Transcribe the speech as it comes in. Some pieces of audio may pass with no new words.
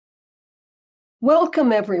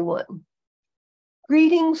Welcome, everyone.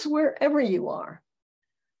 Greetings wherever you are.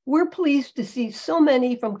 We're pleased to see so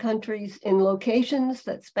many from countries in locations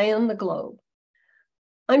that span the globe.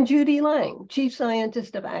 I'm Judy Lang, Chief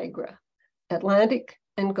Scientist of AGRA, Atlantic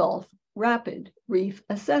and Gulf Rapid Reef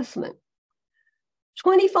Assessment.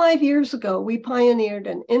 25 years ago, we pioneered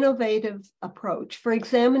an innovative approach for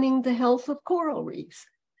examining the health of coral reefs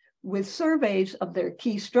with surveys of their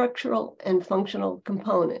key structural and functional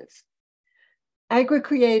components. AGRA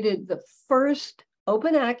created the first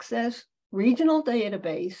open access regional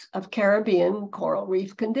database of Caribbean coral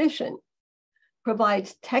reef condition,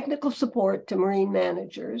 provides technical support to marine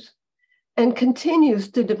managers, and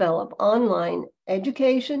continues to develop online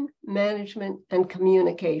education, management, and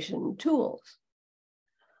communication tools.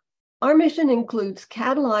 Our mission includes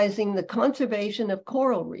catalyzing the conservation of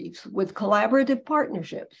coral reefs with collaborative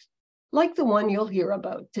partnerships, like the one you'll hear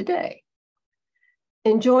about today.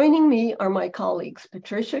 And joining me are my colleagues,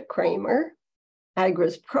 Patricia Kramer,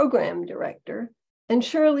 AGRA's Program Director, and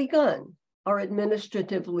Shirley Gunn, our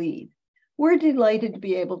Administrative Lead. We're delighted to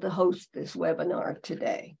be able to host this webinar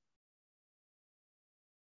today.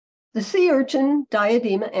 The sea urchin,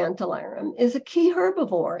 Diadema antillarum, is a key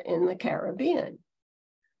herbivore in the Caribbean.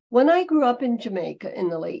 When I grew up in Jamaica in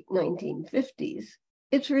the late 1950s,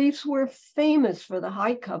 its reefs were famous for the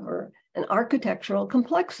high cover and architectural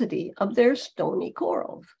complexity of their stony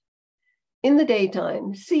corals. In the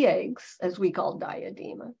daytime, sea eggs, as we call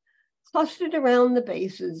Diadema, clustered around the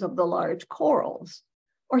bases of the large corals,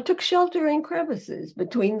 or took shelter in crevices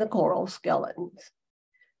between the coral skeletons.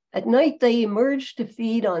 At night, they emerged to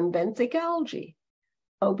feed on benthic algae,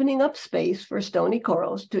 opening up space for stony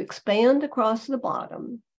corals to expand across the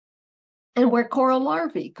bottom, and where coral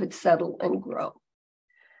larvae could settle and grow.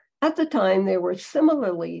 At the time, there were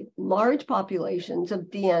similarly large populations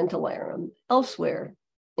of D. antillarum elsewhere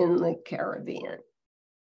in the Caribbean.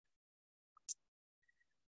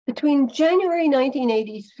 Between January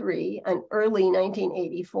 1983 and early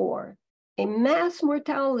 1984, a mass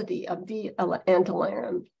mortality of D.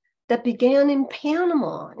 antillarum that began in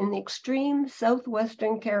Panama in the extreme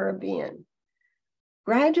southwestern Caribbean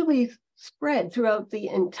gradually spread throughout the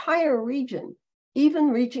entire region, even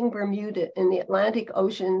reaching Bermuda in the Atlantic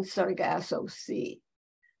Ocean Sargasso Sea.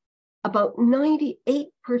 About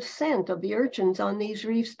 98% of the urchins on these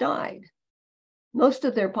reefs died. Most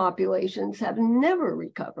of their populations have never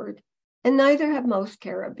recovered, and neither have most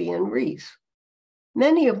Caribbean reefs,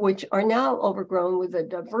 many of which are now overgrown with a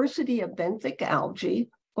diversity of benthic algae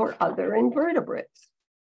or other invertebrates.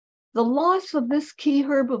 The loss of this key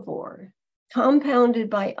herbivore, compounded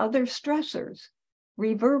by other stressors,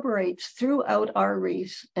 reverberates throughout our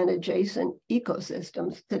reefs and adjacent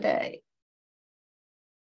ecosystems today.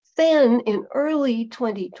 Then in early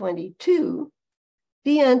 2022,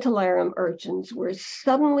 the antillarum urchins were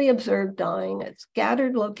suddenly observed dying at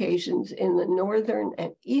scattered locations in the northern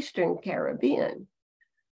and eastern Caribbean,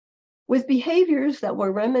 with behaviors that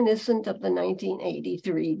were reminiscent of the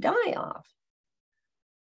 1983 die-off.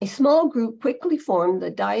 A small group quickly formed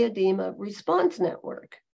the Diadema Response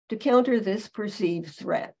Network to counter this perceived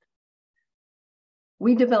threat.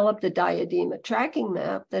 We developed a Diadema tracking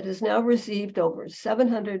map that has now received over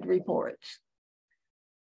 700 reports.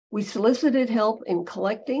 We solicited help in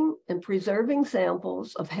collecting and preserving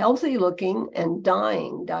samples of healthy-looking and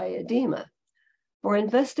dying Diadema for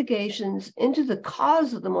investigations into the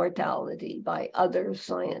cause of the mortality by other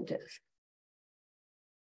scientists.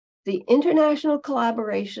 The international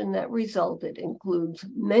collaboration that resulted includes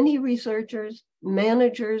many researchers,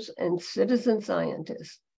 managers, and citizen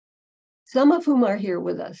scientists, some of whom are here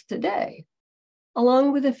with us today,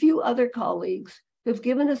 along with a few other colleagues who've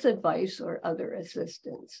given us advice or other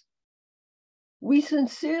assistance. We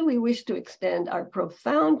sincerely wish to extend our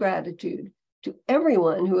profound gratitude to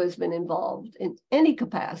everyone who has been involved in any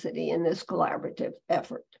capacity in this collaborative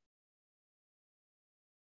effort.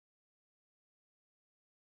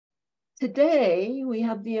 Today, we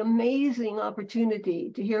have the amazing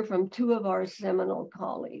opportunity to hear from two of our seminal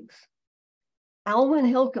colleagues. Alwin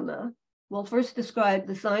Hylkema will first describe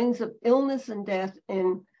the signs of illness and death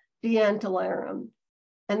in D. antillarum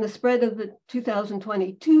and the spread of the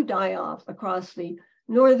 2022 die-off across the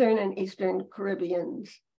northern and eastern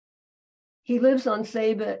Caribbeans. He lives on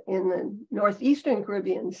Saba in the northeastern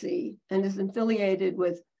Caribbean Sea and is affiliated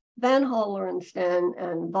with Van Hall Larenstein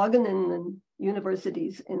and Wageningen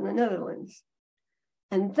universities in the Netherlands.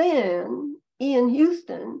 And then Ian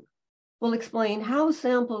Hewson will explain how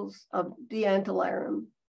samples of D. antillarum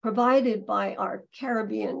provided by our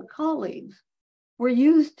Caribbean colleagues were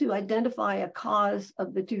used to identify a cause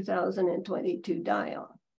of the 2022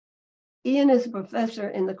 die-off. Ian is a professor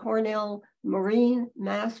in the Cornell Marine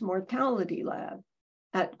Mass Mortality Lab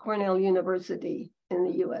at Cornell University in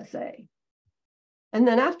the USA. And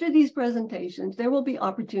then after these presentations, there will be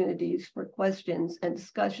opportunities for questions and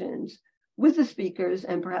discussions with the speakers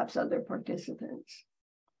and perhaps other participants.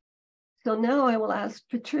 So now I will ask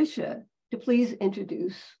Patricia to please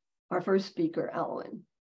introduce our first speaker, Alwin.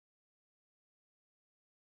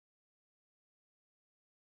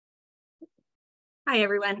 Hi,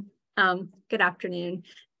 everyone. Good afternoon.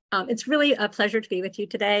 It's really a pleasure to be with you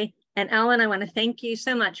today. And Alwin, I want to thank you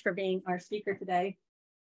so much for being our speaker today.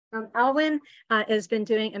 Alwin has been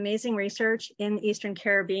doing amazing research in the Eastern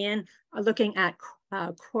Caribbean, looking at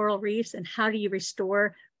coral reefs and how do you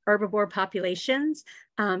restore herbivore populations.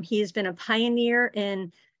 He's been a pioneer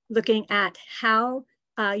in looking at how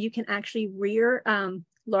you can actually rear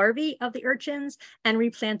larvae of the urchins and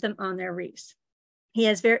replant them on their reefs. He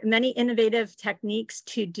has many innovative techniques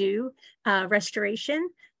to do restoration.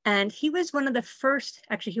 And he was one of the first,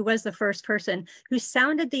 actually, he was the first person who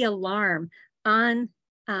sounded the alarm on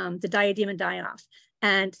the Diadema die-off.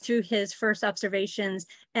 And through his first observations,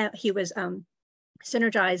 he was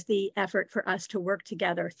synergized the effort for us to work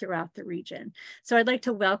together throughout the region. So I'd like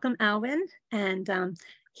to welcome Alwin, and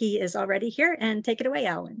he is already here. And take it away,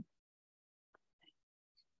 Alwin.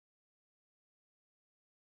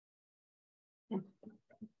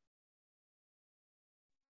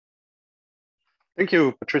 Thank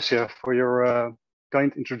you, Patricia, for your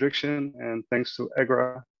kind introduction, and thanks to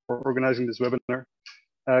AGRA for organizing this webinar.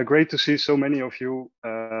 Great to see so many of you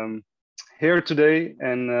here today,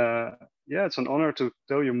 and yeah, it's an honor to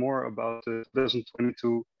tell you more about the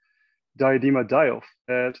 2022 Diadema die-off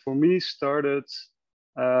that for me started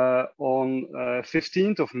on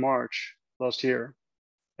 15th of March last year.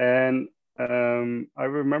 And I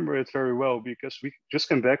remember it very well because we just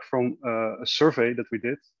came back from a survey that we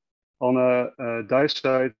did on a dive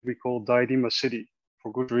site we call Diadema City,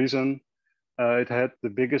 for good reason. It had the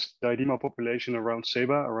biggest Diadema population around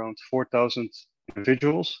Seba, around 4,000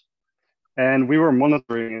 individuals. And we were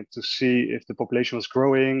monitoring it to see if the population was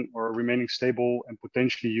growing or remaining stable and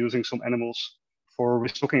potentially using some animals for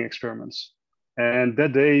restocking experiments. And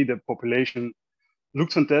that day, the population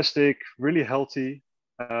looked fantastic, really healthy.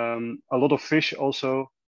 A lot of fish also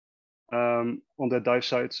on that dive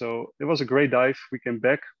site. So it was a great dive. We came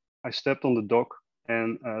back. I stepped on the dock,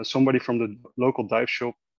 and somebody from the local dive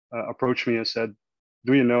shop approached me and said,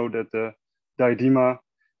 "Do you know that the Diadema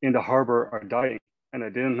in the harbor are dying?" And I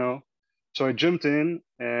didn't know. So I jumped in,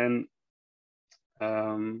 and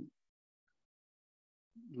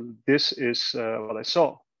this is what I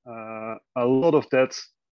saw. A lot of dead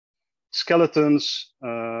skeletons,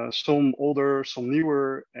 some older, some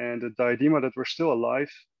newer, and the Diadema that were still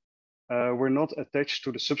alive were not attached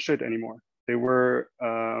to the substrate anymore. They were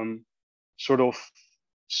sort of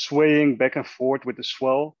swaying back and forth with the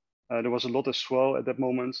swell. There was a lot of swell at that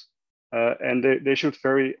moment, and they showed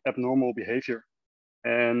very abnormal behavior.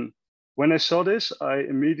 And when I saw this, I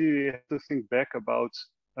immediately had to think back about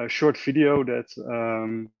a short video that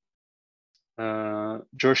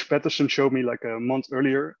Josh Patterson showed me like a month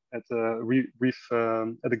earlier at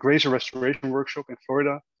the Grazer Restoration Workshop in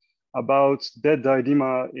Florida about dead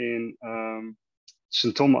Diadema in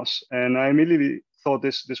St. Thomas. And I immediately thought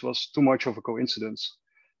this was too much of a coincidence,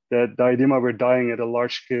 that Diadema were dying at a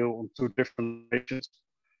large scale on two different locations.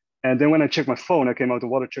 And then when I checked my phone, I came out of the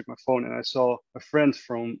water, checked my phone, and I saw a friend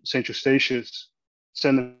from St. Eustatius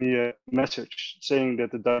sending me a message saying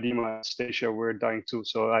that the Diadema at Statia were dying too.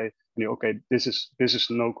 So I knew, okay, this is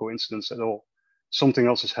no coincidence at all. Something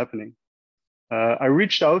else is happening. I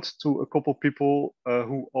reached out to a couple people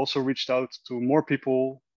who also reached out to more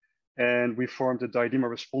people, and we formed the Diadema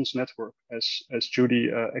Response Network, as Judy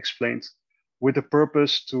explained, with the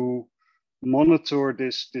purpose to monitor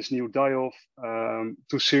this new die-off,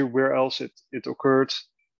 to see where else it occurred,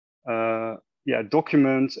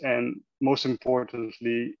 document, and most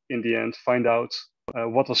importantly, in the end, find out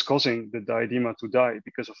what was causing the Diadema to die,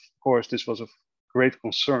 because of course this was of great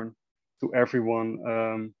concern to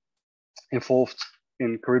everyone involved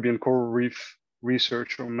in Caribbean coral reef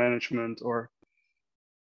research or management or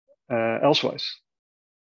elsewise.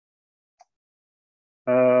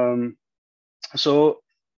 So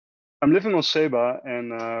I'm living on Seba,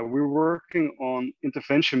 and we're working on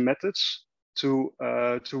intervention methods to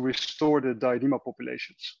restore the Diadema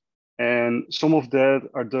populations. And some of that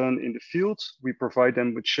are done in the field. We provide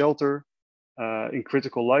them with shelter in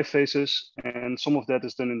critical life phases, and some of that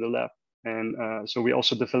is done in the lab. And so we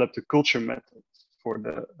also developed a culture method for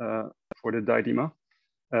the Diadema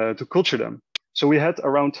to culture them. So we had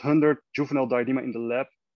around 100 juvenile Diadema in the lab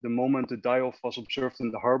the moment the die-off was observed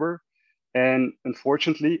in the harbor. And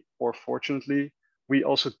unfortunately, or fortunately, we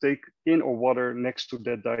also take in our water next to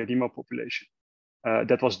that Diadema population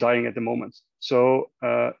that was dying at the moment. So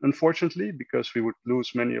unfortunately, because we would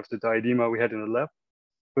lose many of the Diadema we had in the lab,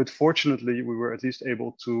 but fortunately, we were at least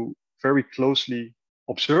able to very closely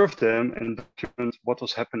observe them and document what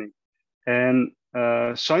was happening. And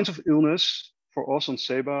signs of illness for us on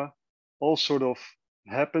Seba all sort of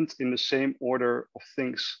happened in the same order of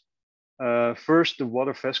things. First, the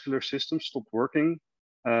water vascular system stopped working.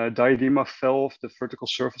 Diadema fell off the vertical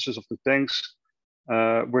surfaces of the tanks,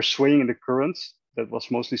 were swaying in the current that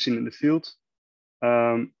was mostly seen in the field.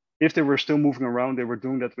 If they were still moving around, they were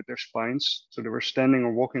doing that with their spines. So they were standing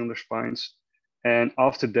or walking on their spines. And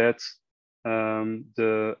after that,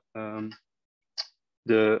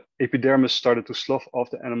 the epidermis started to slough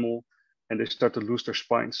off the animal and they started to lose their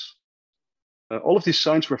spines. All of these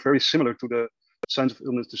signs were very similar to the signs of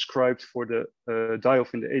illness described for the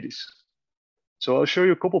die-off in the 80s. So I'll show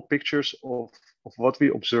you a couple pictures of what we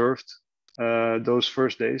observed those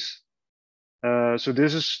first days. So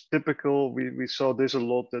this is typical. We saw this a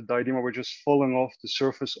lot. The Diadema were just falling off the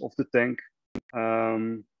surface of the tank.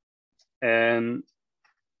 And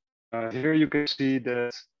here you can see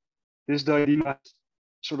that this Diadema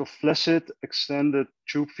sort of flaccid, extended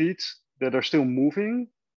tube feet that are still moving,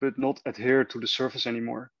 but not adhere to the surface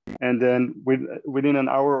anymore. And then within an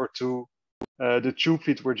hour or two, the tube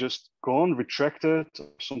feet were just gone, retracted, or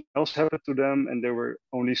something else happened to them, and they were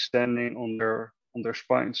only standing on their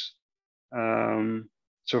spines.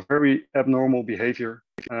 So very abnormal behavior.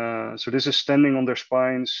 So this is standing on their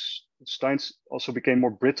spines. Spines also became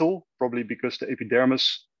more brittle, probably because the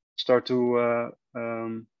epidermis start to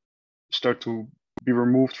be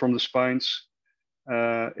removed from the spines.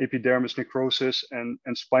 Epidermis necrosis and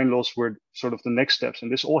spine loss were sort of the next steps.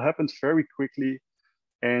 And this all happened very quickly.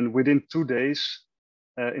 And within 2 days,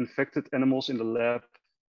 infected animals in the lab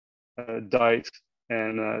died.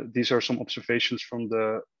 And these are some observations from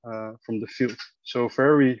the field. So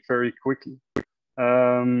very, very quickly.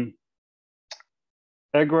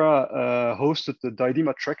 AGRA hosted the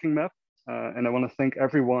Diadema tracking map. And I want to thank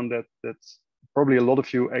everyone that probably a lot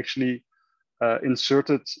of you actually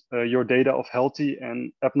inserted your data of healthy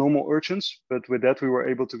and abnormal urchins. But with that, we were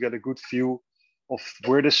able to get a good view of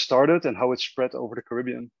where this started and how it spread over the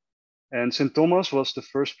Caribbean. And St. Thomas was the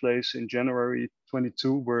first place in January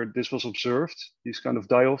 22 where this was observed, these kind of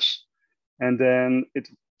die-offs. And then it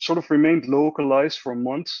sort of remained localized for a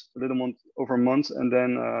month, over a month. And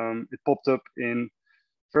then it popped up in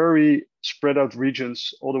very spread out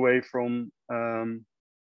regions all the way from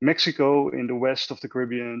Mexico in the west of the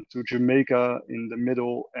Caribbean to Jamaica in the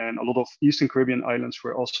middle, and a lot of Eastern Caribbean islands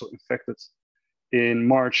were also infected in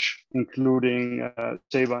March, including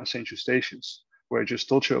Seba and St. Eustatius, where I just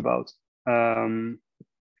told you about. And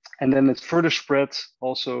then it further spread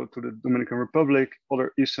also to the Dominican Republic,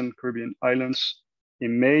 other Eastern Caribbean islands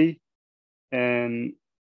in May. And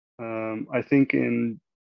I think in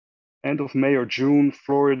end of May or June,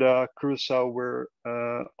 Florida, Curacao were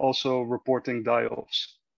also reporting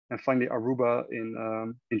die-offs. And finally Aruba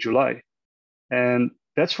in July. And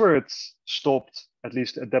that's where it stopped, at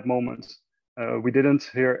least at that moment. We didn't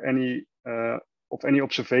hear any of any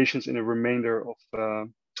observations in the remainder of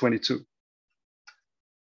 22.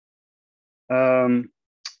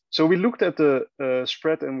 So we looked at the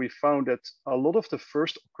spread and we found that a lot of the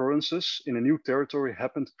first occurrences in a new territory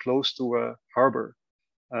happened close to a harbor.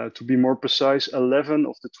 To be more precise, 11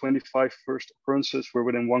 of the 25 first occurrences were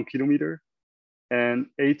within 1 kilometer. And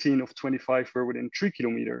 18 of 25 were within 3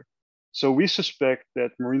 kilometers. So we suspect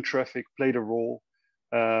that marine traffic played a role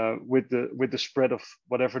with the spread of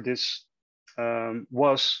whatever this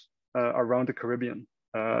was around the Caribbean,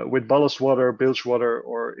 with ballast water, bilge water,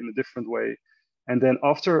 or in a different way. And then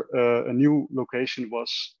after a new location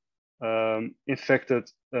was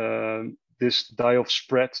infected, this die-off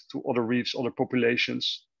spread to other reefs, other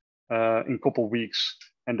populations in a couple of weeks.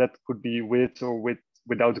 And that could be with or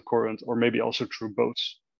without the current, or maybe also through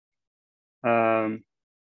boats.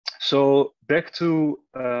 So back to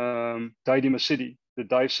Diadema City, the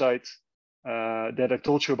dive site that I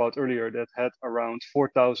told you about earlier that had around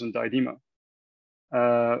 4,000 Diadema,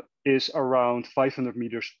 is around 500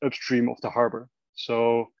 meters upstream of the harbor.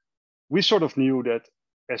 So we sort of knew that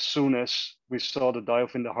as soon as we saw the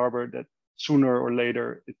die-off in the harbor, that sooner or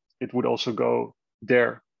later it would also go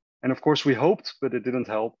there. And of course we hoped, but it didn't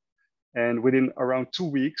help. And within around 2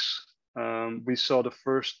 weeks, we saw the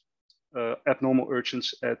first abnormal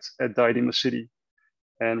urchins at Diadema City.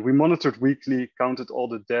 And we monitored weekly, counted all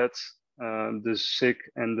the dead, the sick,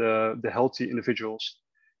 and the healthy individuals.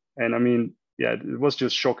 And I mean, yeah, it was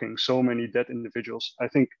just shocking. So many dead individuals. I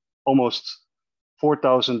think almost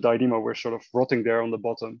 4,000 Diadema were sort of rotting there on the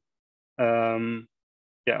bottom.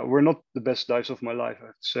 Yeah, were not the best dives of my life, I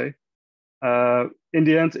have to say. In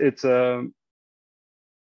the end, the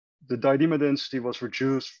Diadema density was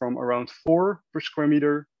reduced from around 4 per square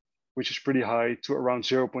meter, which is pretty high, to around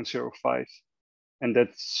 0.05. And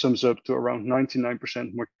that sums up to around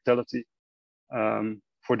 99% mortality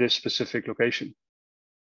for this specific location.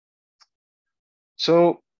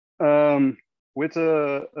 So with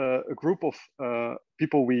a group of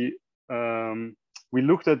people, we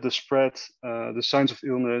looked at the spread, the signs of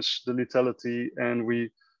illness, the lethality, and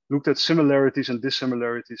we looked at similarities and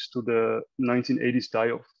dissimilarities to the 1980s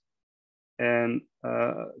die-off. And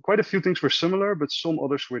quite a few things were similar, but some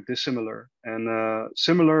others were dissimilar. And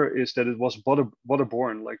similar is that it was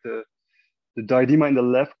waterborne, like the Diadema in the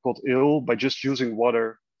lab got ill by just using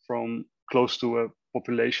water from close to a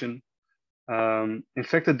population.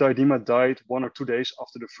 Infected Diadema died 1 or 2 days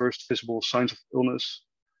after the first visible signs of illness.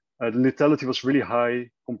 The lethality was really high,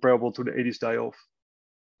 comparable to the 80s die-off.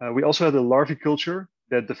 We also had a larvae culture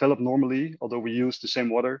that developed normally, although we used the same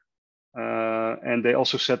water. And they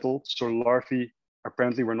also settled, so larvae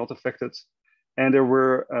apparently were not affected. And there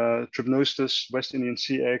were Trypnostus, West Indian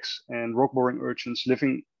sea eggs, and rock-boring urchins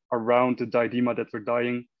living around the Diadema that were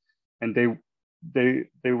dying, and they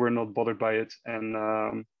were not bothered by it, and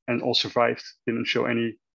all survived, didn't show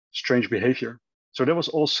any strange behavior. So that was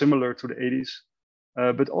all similar to the 80s,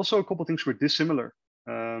 but also a couple of things were dissimilar.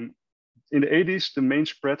 In the 80s, the main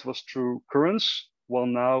spread was through currents, while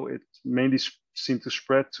now it mainly seemed to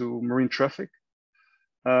spread to marine traffic.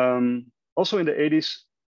 Also in the 80s,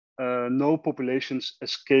 no populations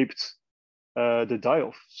escaped the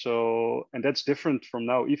die-off. So, and that's different from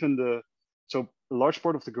now. So a large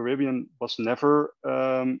part of the Caribbean was never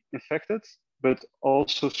infected, but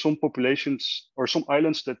also some populations or some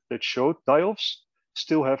islands that showed die-offs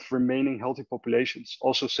still have remaining healthy populations.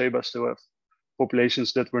 Also, Seba still have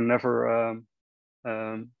populations that were never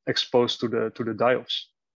exposed to the die-offs.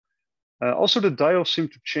 Also, the die-offs seem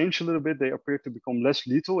to change a little bit. They appear to become less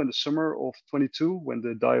lethal in the summer of 22 when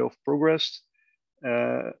the die-off progressed.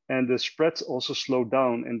 And the spread also slowed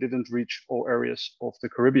down and didn't reach all areas of the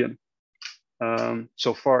Caribbean,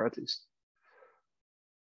 so far at least.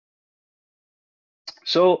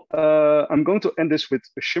 So I'm going to end this with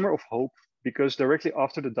a shimmer of hope, because directly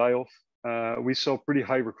after the die-off, we saw pretty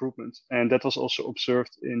high recruitment, and that was also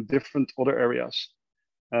observed in different other areas.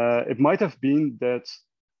 It might have been that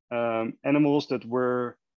animals that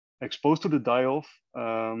were exposed to the die-off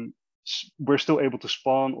were still able to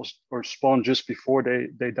spawn or spawn just before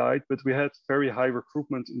they died, but we had very high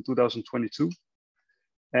recruitment in 2022.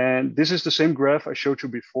 And this is the same graph I showed you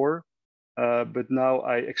before, but now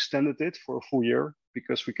I extended it for a full year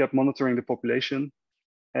because we kept monitoring the population,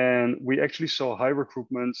 and we actually saw high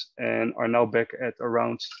recruitment and are now back at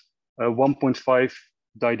around 1.5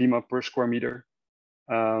 Diadema per square meter.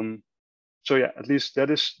 So yeah, at least that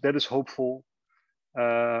is hopeful.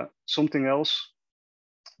 Something else,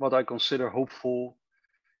 what I consider hopeful,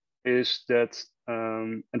 is that,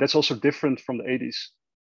 and that's also different from the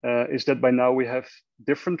 80s, is that by now we have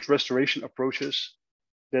different restoration approaches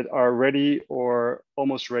that are ready or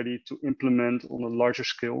almost ready to implement on a larger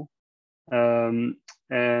scale.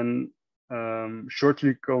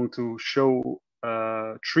 Shortly going to show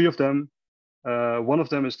 3 of them. One of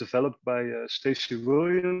them is developed by Stacey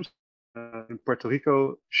Williams in Puerto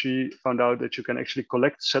Rico. She found out that you can actually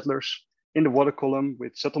collect settlers in the water column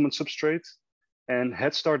with settlement substrate and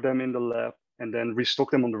head start them in the lab and then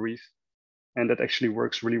restock them on the reef. And that actually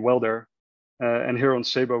works really well there. And here on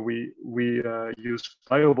Seba, we use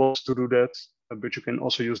bioballs to do that, but you can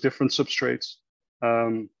also use different substrates.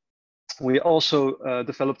 We also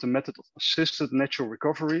developed a method of assisted natural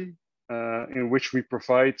recovery, in which we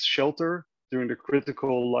provide shelter during the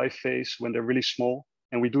critical life phase when they're really small.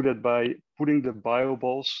 And we do that by putting the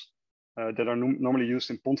bioballs that are normally used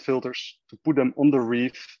in pond filters, to put them on the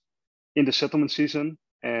reef in the settlement season.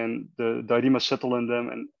 And the Diadema settle in them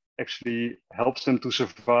and actually helps them to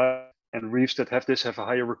survive. And reefs that have this have a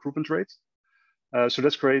higher recruitment rate. So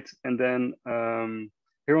that's great. And then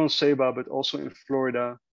here on Seba, but also in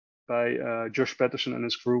Florida, by Josh Patterson and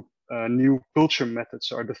his group, new culture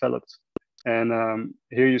methods are developed. And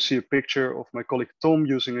here you see a picture of my colleague Tom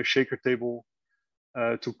using a shaker table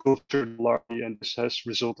to culture the larvae, and this has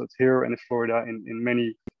resulted here and in Florida in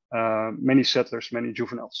many settlers, many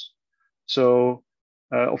juveniles. So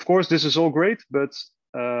of course this is all great, but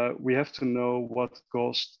we have to know what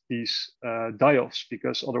caused these die-offs,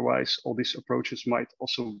 because otherwise all these approaches might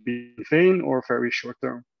also be in vain or very short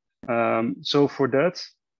term. So for that,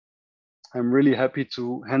 I'm really happy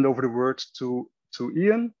to hand over the word to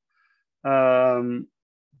Ian,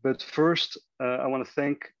 But first, I want to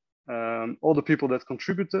thank all the people that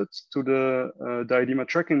contributed to the Diadema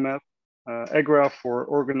tracking map, AGRA for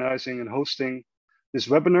organizing and hosting this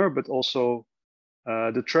webinar, but also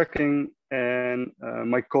the tracking and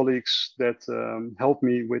my colleagues that helped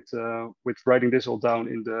me with writing this all down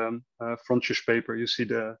in the frontiers paper. You see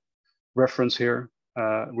the reference here,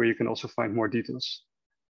 where you can also find more details.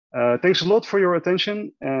 Thanks a lot for your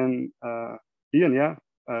attention, and Ian, yeah,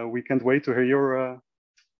 we can't wait to hear your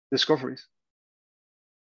discoveries.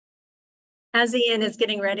 As Ian is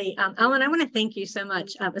getting ready, Alwin, I want to thank you so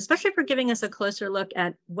much, especially for giving us a closer look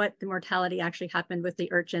at what the mortality actually happened with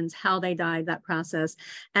the urchins, how they died, that process,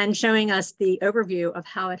 and showing us the overview of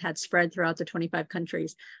how it had spread throughout the 25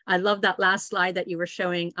 countries. I love that last slide that you were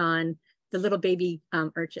showing on the little baby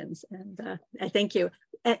urchins, and I thank you.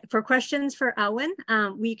 For questions for Alwin,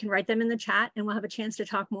 we can write them in the chat, and we'll have a chance to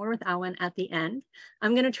talk more with Alwin at the end.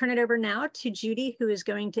 I'm going to turn it over now to Judy, who is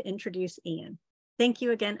going to introduce Ian. Thank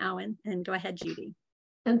you again, Alwin, and go ahead, Judy.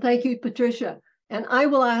 And thank you, Patricia. And I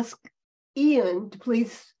will ask Ian to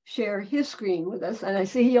please share his screen with us. And I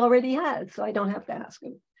see he already has, so I don't have to ask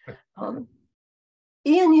him.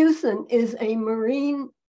 Ian Hewson is a marine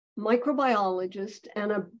microbiologist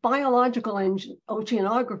and a biological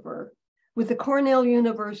oceanographer with the Cornell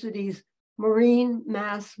University's Marine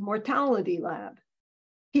Mass Mortality Lab.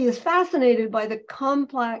 He is fascinated by the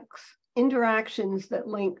complex interactions that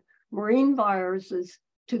link marine viruses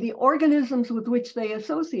to the organisms with which they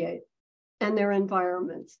associate and their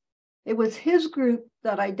environments. It was his group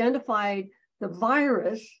that identified the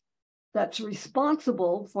virus that's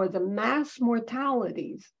responsible for the mass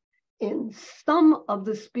mortalities in some of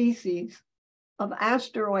the species of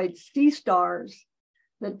asteroid sea stars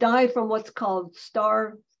that die from what's called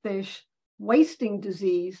starfish wasting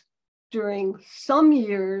disease during some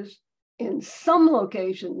years in some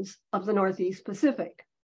locations of the Northeast Pacific.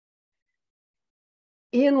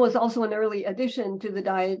 Ian was also an early addition to the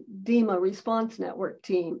Diadema Response Network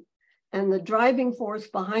team and the driving force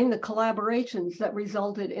behind the collaborations that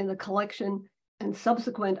resulted in the collection and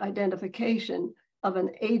subsequent identification of an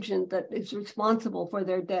agent that is responsible for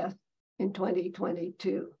their death in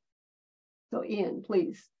 2022. So Ian,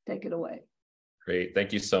 please take it away. Great.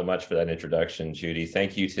 Thank you so much for that introduction, Judy.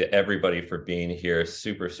 Thank you to everybody for being here.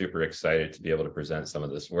 Super, super excited to be able to present some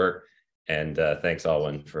of this work. And thanks,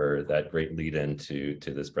 Alwin, for that great lead-in to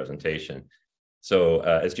this presentation. So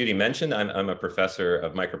as Judy mentioned, I'm a professor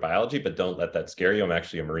of microbiology, but don't let that scare you. I'm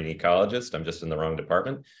actually a marine ecologist. I'm just in the wrong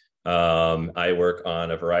department. I work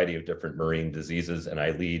on a variety of different marine diseases, and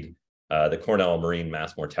I lead the Cornell Marine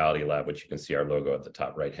Mass Mortality Lab, which you can see our logo at the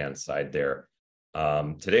top right-hand side there.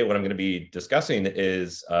 Today, what I'm going to be discussing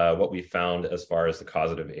is what we found as far as the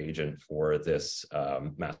causative agent for this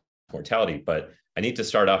mass mortality. But I need to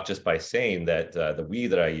start off just by saying that the we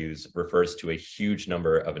that I use refers to a huge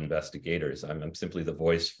number of investigators. I'm simply the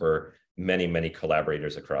voice for many, many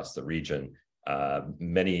collaborators across the region,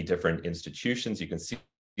 many different institutions. You can see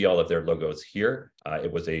all of their logos here.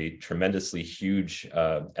 It was a tremendously huge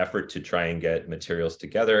effort to try and get materials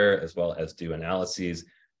together, as well as do analyses.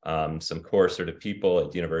 Some core sort of people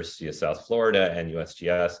at the University of South Florida and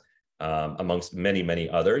USGS, amongst many, many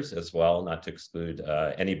others as well, not to exclude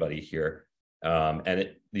anybody here.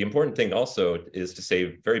 The important thing also is to say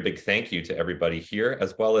a very big thank you to everybody here,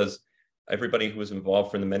 as well as everybody who was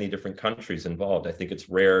involved from the many different countries involved. I think it's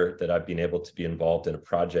rare that I've been able to be involved in a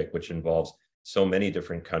project which involves so many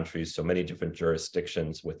different countries, so many different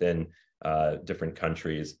jurisdictions within different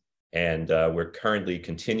countries. And we're currently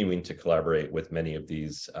continuing to collaborate with many of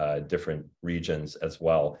these different regions as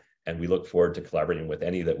well. And we look forward to collaborating with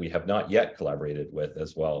any that we have not yet collaborated with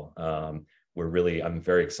as well. I'm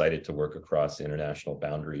very excited to work across international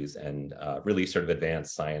boundaries and really sort of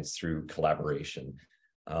advance science through collaboration.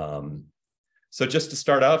 So just to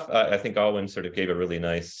start off, I think Alwin sort of gave a really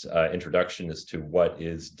nice introduction as to what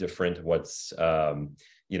is different, what's,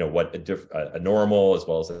 what a normal as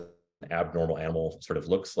well as an abnormal animal sort of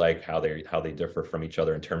looks like, how they differ from each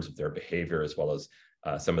other in terms of their behavior, as well as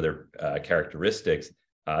some of their characteristics.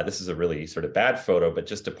 This is a really sort of bad photo, but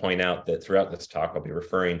just to point out that throughout this talk, I'll be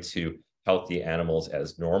referring to healthy animals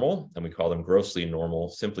as normal, and we call them grossly normal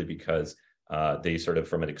simply because they sort of,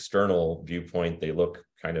 from an external viewpoint, they look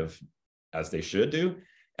kind of as they should do.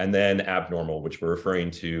 And then abnormal, which we're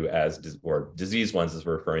referring to as, or diseased ones as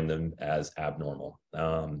we're referring them as abnormal.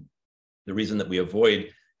 The reason that we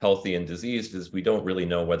avoid healthy and diseased is we don't really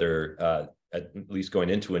know whether, at least going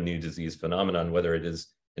into a new disease phenomenon, whether it is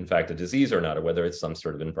in fact a disease or not, or whether it's some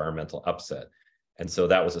sort of environmental upset. And so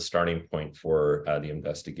that was a starting point for the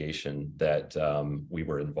investigation that we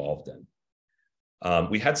were involved in.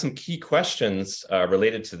 We had some key questions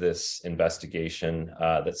related to this investigation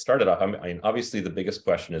that started off. I mean, obviously, the biggest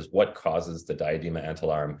question is what causes the Diadema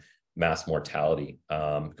antillarum mass mortality?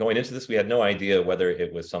 Going into this, we had no idea whether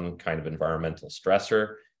it was some kind of environmental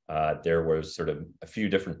stressor. There was sort of a few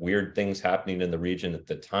different weird things happening in the region at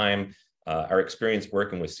the time. Our experience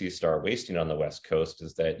working with sea star wasting on the West Coast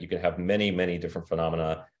is that you can have many, many different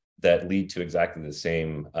phenomena that lead to exactly the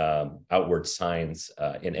same outward signs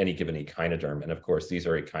in any given echinoderm. And of course, these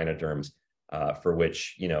are echinoderms for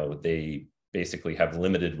which, they basically have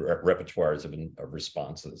limited repertoires of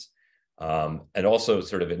responses. And also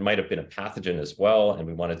sort of, it might have been a pathogen as well. And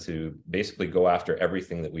we wanted to basically go after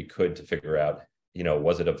everything that we could to figure out,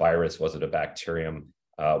 was it a virus? Was it a bacterium?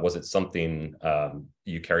 Was it something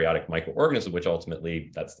eukaryotic microorganism, which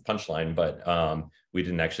ultimately that's the punchline, but we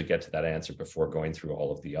didn't actually get to that answer before going through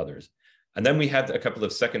all of the others. And then we had a couple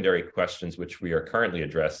of secondary questions, which we are currently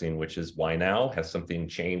addressing, which is why now? Has something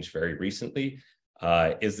changed very recently?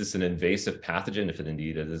 Is this an invasive pathogen, if it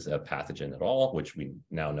indeed is a pathogen at all, which we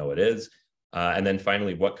now know it is? And then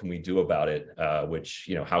finally, what can we do about it? Which,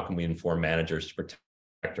 how can we inform managers to protect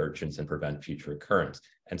urchins and prevent future occurrence?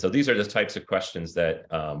 And so these are the types of questions that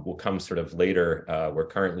will come sort of later. We're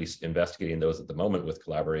currently investigating those at the moment with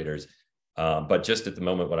collaborators. But just at the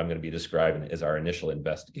moment, what I'm going to be describing is our initial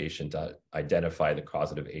investigation to identify the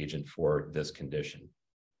causative agent for this condition.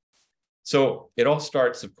 So it all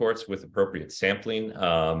starts, of course, with appropriate sampling.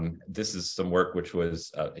 This is some work which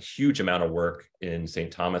was a huge amount of work in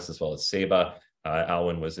St. Thomas as well as Saba.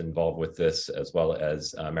 Alwin was involved with this, as well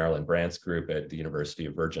as Marilyn Brandt's group at the University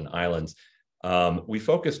of Virgin Islands. We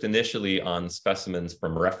focused initially on specimens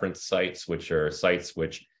from reference sites, which are sites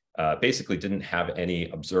which basically didn't have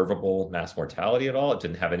any observable mass mortality at all. It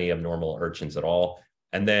didn't have any abnormal urchins at all.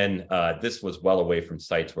 And then this was well away from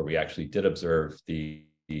sites where we actually did observe the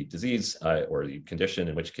disease or the condition,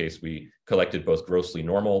 in which case we collected both grossly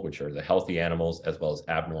normal, which are the healthy animals, as well as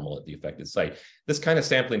abnormal at the affected site. This kind of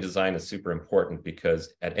sampling design is super important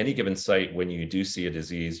because at any given site, when you do see a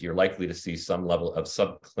disease, you're likely to see some level of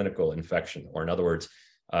subclinical infection, or in other words,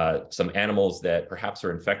 some animals that perhaps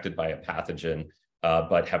are infected by a pathogen,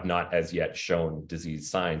 but have not as yet shown disease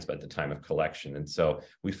signs by the time of collection. And so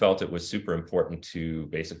we felt it was super important to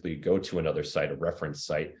basically go to another site, a reference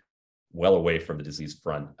site, well away from the disease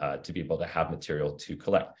front to be able to have material to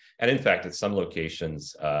collect. And in fact, at some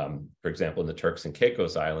locations, for example, in the Turks and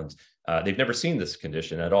Caicos Islands, they've never seen this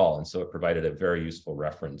condition at all. And so it provided a very useful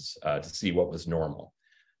reference to see what was normal.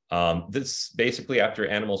 This basically, after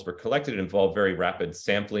animals were collected, it involved very rapid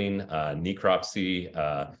sampling, necropsy,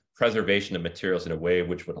 preservation of materials in a way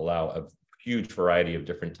which would allow a huge variety of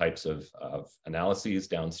different types of analyses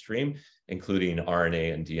downstream, including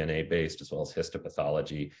RNA and DNA based, as well as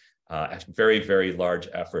histopathology. A very, very large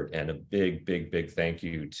effort, and a big, big, big thank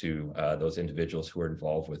you to those individuals who were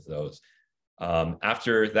involved with those.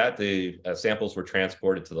 After that, the samples were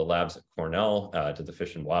transported to the labs at Cornell, to the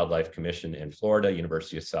Fish and Wildlife Commission in Florida,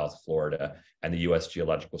 University of South Florida, and the U.S.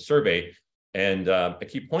 Geological Survey. And a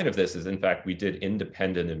key point of this is, in fact, we did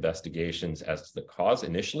independent investigations as to the cause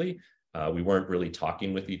initially. We weren't really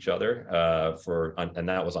talking with each other and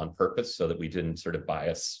that was on purpose so that we didn't sort of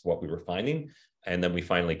bias what we were finding. And then we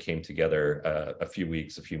finally came together a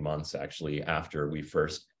few months actually after we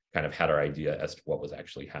first kind of had our idea as to what was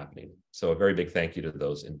actually happening. So a very big thank you to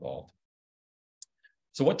those involved.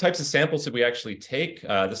 So what types of samples did we actually take?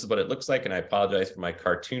 This is what it looks like, and I apologize for my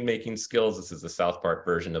cartoon making skills. This is the South Park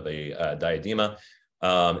version of a diadema.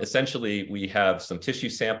 Essentially, we have some tissue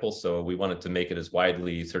samples, so we wanted to make it as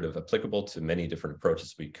widely sort of applicable to many different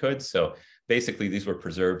approaches we could. So basically, these were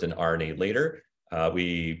preserved in RNA later.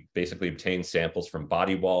 We basically obtained samples from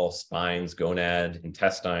body wall, spines, gonad,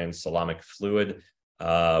 intestines, coelomic fluid.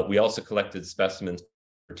 We also collected specimens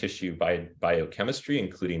for tissue biochemistry,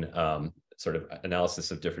 including sort of analysis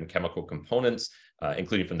of different chemical components,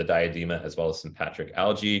 including from the diadema as well as sympatric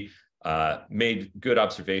algae. Made good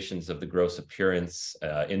observations of the gross appearance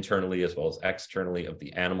internally as well as externally of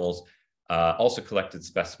the animals. Also collected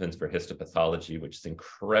specimens for histopathology, which is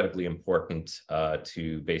incredibly important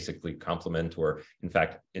to basically complement, or in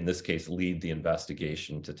fact, in this case, lead the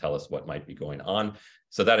investigation to tell us what might be going on.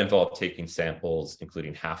 So that involved taking samples,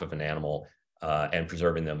 including half of an animal, and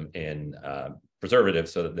preserving them in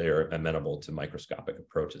preservatives so that they are amenable to microscopic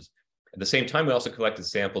approaches. At the same time, we also collected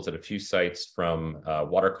samples at a few sites from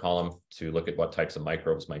water column to look at what types of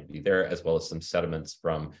microbes might be there, as well as some sediments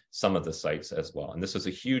from some of the sites as well. And this was a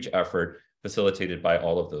huge effort facilitated by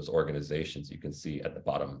all of those organizations you can see at the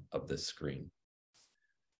bottom of this screen.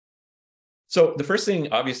 So the first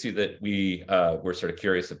thing, obviously, that we were sort of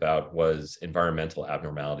curious about was environmental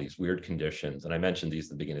abnormalities, weird conditions. And I mentioned these at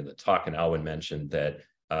the beginning of the talk, and Alwin mentioned that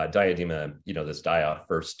Diadema, this die-off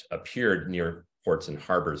first appeared near ports and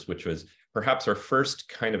harbors, which was perhaps our first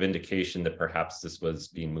kind of indication that perhaps this was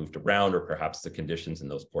being moved around, or perhaps the conditions in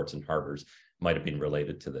those ports and harbors might have been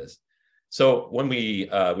related to this. So when we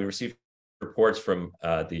received reports from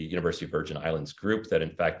the University of Virgin Islands group that in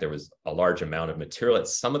fact there was a large amount of material at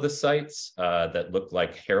some of the sites that looked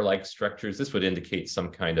like hair-like structures. This would indicate some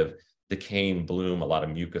kind of decaying bloom, a lot of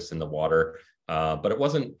mucus in the water, but it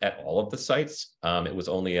wasn't at all of the sites. It was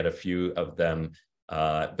only at a few of them.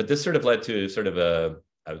 But this sort of led to sort of a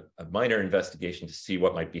minor investigation to see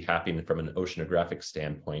what might be happening from an oceanographic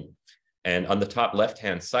standpoint. And on the top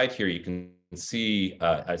left-hand side here, you can see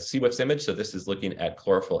a CWIFS image. So this is looking at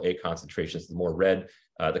chlorophyll A concentrations. The more red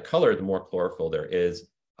the color, the more chlorophyll there is.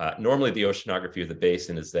 Normally, the oceanography of the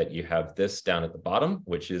basin is that you have this down at the bottom,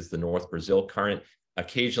 which is the North Brazil current.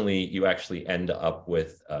 Occasionally, you actually end up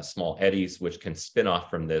with small eddies, which can spin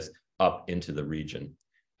off from this up into the region.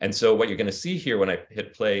 And so what you're going to see here when I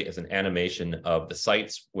hit play is an animation of the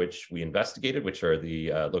sites which we investigated, which are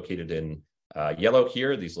the located in yellow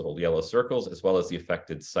here, these little yellow circles, as well as the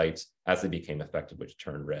affected sites as they became affected, which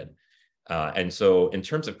turned red. And so in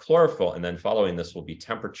terms of chlorophyll, and then following this will be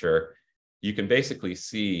temperature, you can basically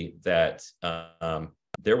see that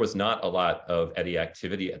there was not a lot of eddy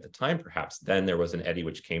activity at the time. Perhaps then there was an eddy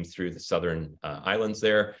which came through the southern islands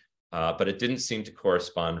there, but it didn't seem to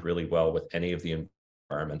correspond really well with any of the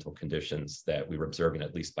environmental conditions that we were observing,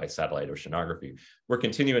 at least by satellite oceanography. We're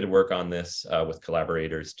continuing to work on this with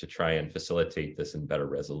collaborators to try and facilitate this in better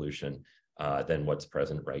resolution than what's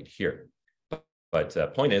present right here.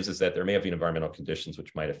 But point is that there may have been environmental conditions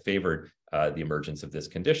which might have favored the emergence of this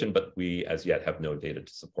condition, but we as yet have no data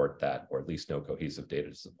to support that, or at least no cohesive data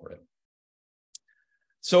to support it.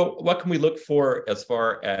 So what can we look for as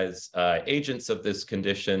far as agents of this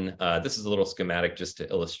condition? This is a little schematic just to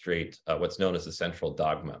illustrate what's known as the central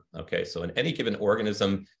dogma. Okay, so in any given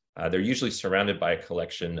organism, they're usually surrounded by a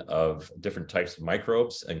collection of different types of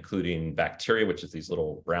microbes, including bacteria, which is these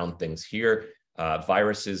little brown things here.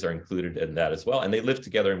 Viruses are included in that as well, and they live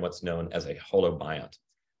together in what's known as a holobiont.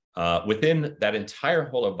 Within that entire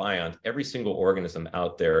holobiont, every single organism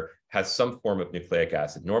out there has some form of nucleic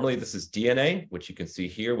acid. Normally, this is DNA, which you can see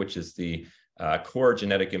here, which is the core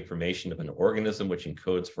genetic information of an organism, which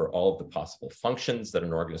encodes for all of the possible functions that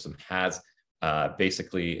an organism has.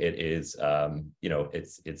 Basically, it is,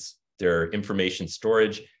 it's their information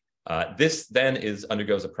storage. This then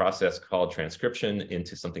undergoes a process called transcription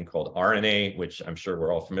into something called RNA, which I'm sure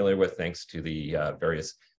we're all familiar with, thanks to the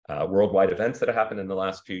various worldwide events that have happened in the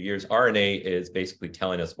last few years. RNA is basically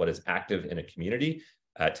telling us what is active in a community.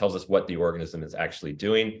 It tells us what the organism is actually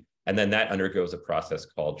doing. And then that undergoes a process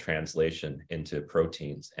called translation into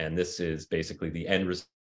proteins. And this is basically the end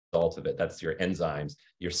result of it. That's your enzymes,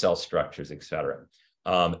 your cell structures, et cetera.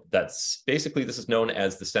 That's basically, this is known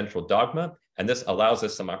as the central dogma. And this allows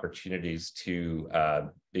us some opportunities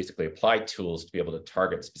to basically apply tools to be able to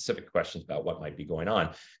target specific questions about what might be going on.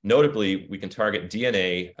 Notably, we can target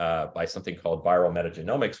DNA by something called viral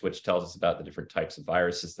metagenomics, which tells us about the different types of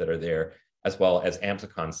viruses that are there, as well as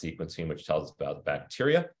amplicon sequencing, which tells us about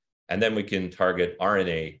bacteria. And then we can target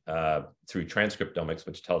RNA through transcriptomics,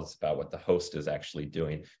 which tells us about what the host is actually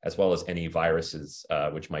doing, as well as any viruses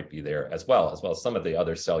which might be there as well as some of the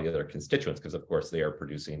other cellular constituents, because of course they are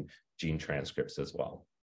producing gene transcripts as well.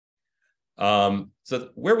 So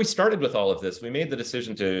where we started with all of this, we made the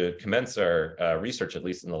decision to commence our research, at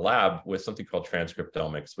least in the lab, with something called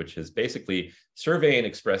transcriptomics, which is basically survey and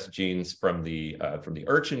express genes from the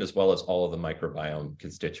urchin, as well as all of the microbiome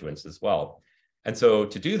constituents as well. And so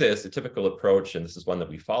to do this, a typical approach, and this is one that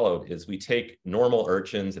we followed, is we take normal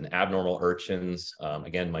urchins and abnormal urchins.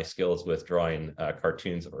 Again, my skills with drawing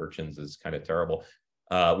cartoons of urchins is kind of terrible.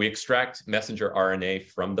 We extract messenger RNA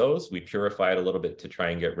from those. We purify it a little bit to try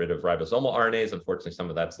and get rid of ribosomal RNAs. Unfortunately, some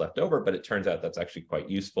of that's left over, but it turns out that's actually quite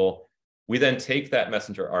useful. We then take that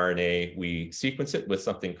messenger RNA, we sequence it with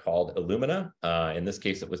something called Illumina. In this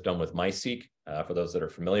case, it was done with MiSeq, for those that are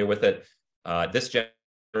familiar with it. This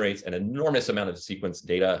generates an enormous amount of sequence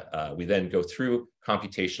data. We then go through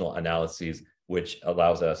computational analyses, which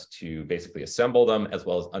allows us to basically assemble them, as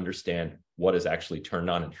well as understand what is actually turned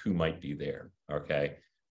on and who might be there, okay?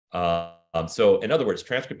 So in other words,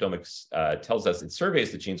 transcriptomics tells us, it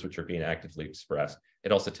surveys the genes which are being actively expressed.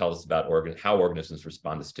 It also tells us about how organisms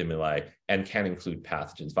respond to stimuli and can include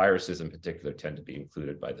pathogens. Viruses in particular tend to be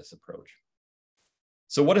included by this approach.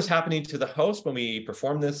 So what is happening to the host when we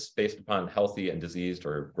perform this based upon healthy and diseased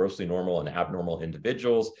or grossly normal and abnormal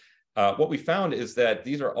individuals? what we found is that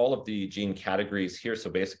these are all of the gene categories here. So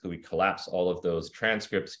basically, we collapse all of those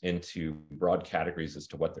transcripts into broad categories as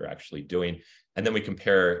to what they're actually doing. And then we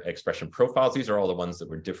compare expression profiles. These are all the ones that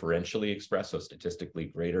were differentially expressed, so statistically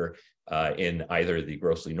greater in either the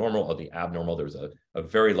grossly normal or the abnormal. There was a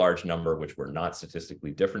very large number which were not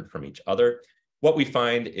statistically different from each other. What we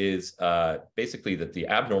find is basically that the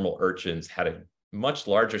abnormal urchins had a much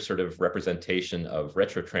larger sort of representation of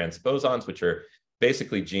retrotransposons, which are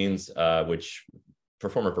basically genes which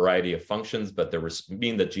perform a variety of functions, but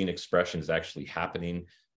mean that gene expression is actually happening,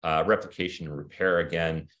 replication and repair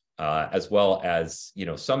again, as well as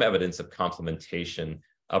some evidence of complementation,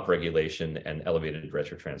 upregulation, and elevated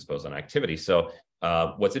retrotransposon activity. So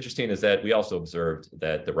what's interesting is that we also observed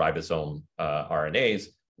that the ribosome RNAs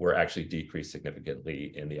were actually decreased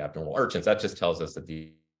significantly in the abnormal urchins. That just tells us that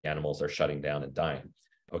the animals are shutting down and dying.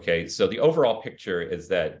 Okay, so the overall picture is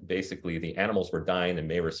that basically the animals were dying and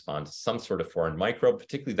may respond to some sort of foreign microbe,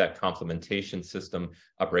 particularly that complementation system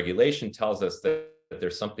upregulation tells us that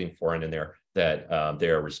there's something foreign in there that they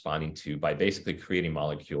are responding to by basically creating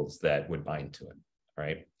molecules that would bind to it, all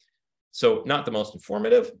right? So not the most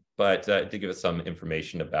informative, but to give us some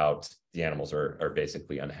information about the animals are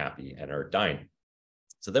basically unhappy and are dying.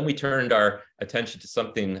 So then we turned our attention to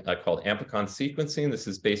something called amplicon sequencing. This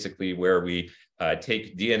is basically where we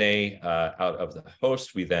take DNA out of the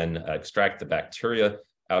host. We then extract the bacteria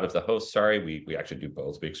out of the host. Sorry, we actually do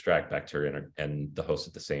both. We extract bacteria and the host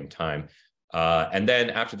at the same time. And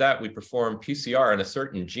then after that, we perform PCR on a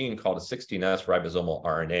certain gene called a 16S ribosomal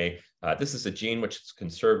RNA. This is a gene which is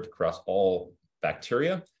conserved across all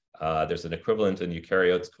bacteria. There's an equivalent in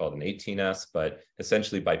eukaryotes called an 18S, but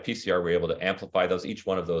essentially by PCR, we're able to amplify those. Each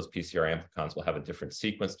one of those PCR amplicons will have a different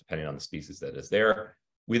sequence depending on the species that is there.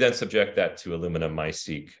 We then subject that to Illumina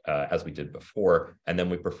MiSeq as we did before, and then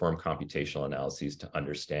we perform computational analyses to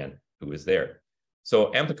understand who is there.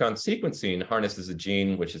 So amplicon sequencing harnesses a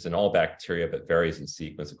gene which is in all bacteria but varies in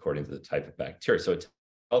sequence according to the type of bacteria. So it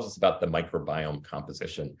tells us about the microbiome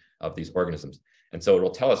composition of these organisms. And so it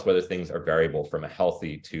will tell us whether things are variable from a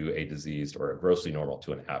healthy to a diseased or a grossly normal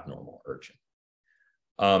to an abnormal urchin.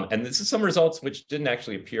 And this is some results which didn't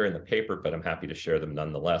actually appear in the paper, but I'm happy to share them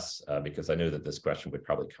nonetheless, because I knew that this question would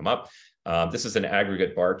probably come up. This is an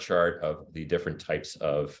aggregate bar chart of the different types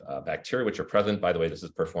of bacteria which are present. By the way, this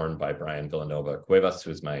is performed by Brian Villanova Cuevas,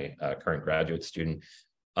 who is my current graduate student.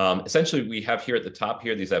 Essentially, we have here at the top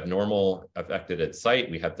here, these abnormal affected at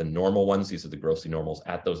site. We have the normal ones. These are the grossly normals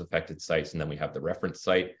at those affected sites. And then we have the reference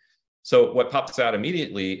site. So what pops out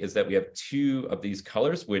immediately is that we have two of these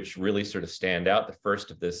colors, which really sort of stand out. The first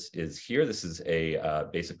of this is here. This is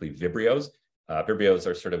basically vibrios. Vibrios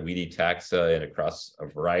are sort of weedy taxa and across a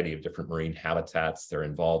variety of different marine habitats. They're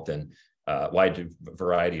involved in a wide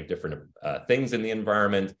variety of different things in the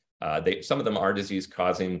environment. Some of them are disease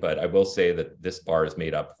causing, but I will say that this bar is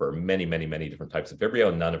made up for many, many, many different types of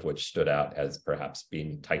vibrio, none of which stood out as perhaps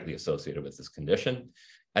being tightly associated with this condition.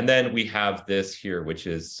 And then we have this here, which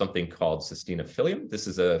is something called cystinophilium. This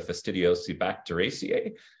is a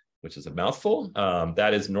Fastidiosebacteriaceae, which is a mouthful.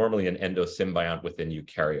 That is normally an endosymbiont within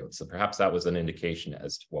eukaryotes. So perhaps that was an indication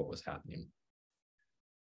as to what was happening.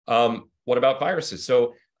 What about viruses?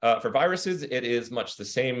 So for viruses, it is much the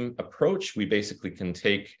same approach. We basically can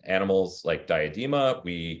take animals like Diadema,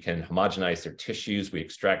 we can homogenize their tissues, we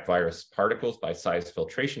extract virus particles by size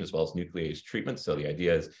filtration as well as nuclease treatment. So the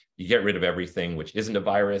idea is you get rid of everything which isn't a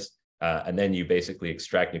virus, and then you basically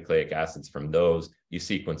extract nucleic acids from those, you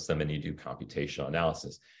sequence them, and you do computational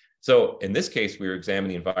analysis. So in this case, we were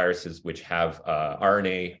examining viruses which have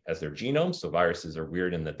RNA as their genome. So viruses are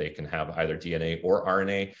weird in that they can have either DNA or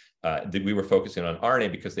RNA. We were focusing on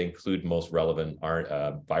RNA because they include most relevant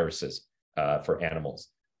viruses for animals.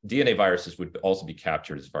 DNA viruses would also be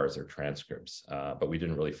captured as far as their transcripts, but we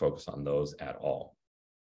didn't really focus on those at all.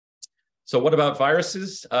 So what about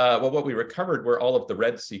viruses? Well, what we recovered were all of the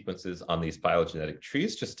red sequences on these phylogenetic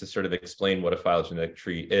trees. Just to sort of explain what a phylogenetic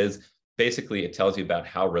tree is, basically it tells you about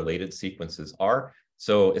how related sequences are.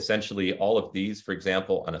 So essentially all of these, for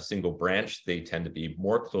example, on a single branch, they tend to be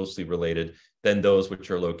more closely related than those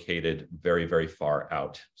which are located very, very far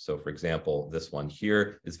out. So for example, this one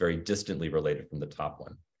here is very distantly related from the top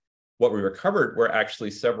one. What we recovered were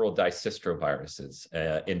actually several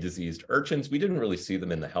dicystroviruses in diseased urchins. We didn't really see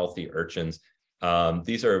them in the healthy urchins.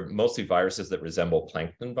 These are mostly viruses that resemble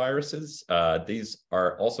plankton viruses. These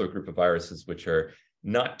are also a group of viruses which are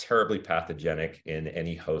not terribly pathogenic in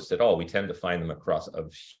any host at all. We tend to find them across a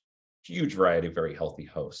huge variety of very healthy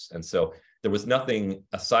hosts. And so there was nothing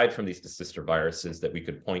aside from these dicystroviruses that we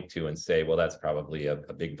could point to and say, well, that's probably a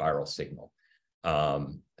big viral signal.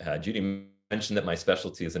 Judy mentioned that my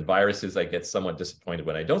specialty is in viruses. I get somewhat disappointed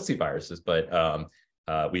when I don't see viruses, but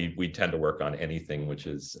we tend to work on anything which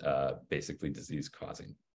is basically disease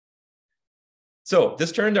causing. So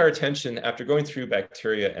this turned our attention, after going through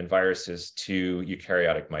bacteria and viruses, to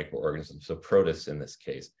eukaryotic microorganisms, so protists in this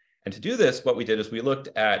case. And to do this, what we did is we looked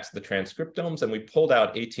at the transcriptomes and we pulled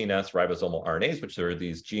out 18S ribosomal RNAs, which are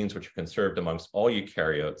these genes which are conserved amongst all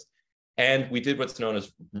eukaryotes. And we did what's known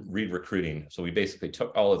as re-recruiting. So we basically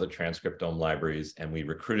took all of the transcriptome libraries and we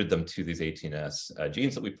recruited them to these 18S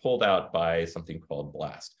genes that we pulled out by something called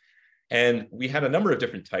BLAST. And we had a number of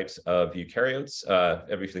different types of eukaryotes,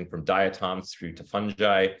 everything from diatoms through to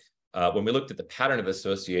fungi. When we looked at the pattern of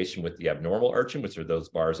association with the abnormal urchin, which are those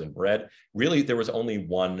bars in red, really there was only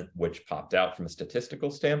one which popped out from a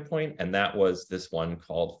statistical standpoint, and that was this one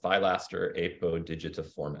called Phylaster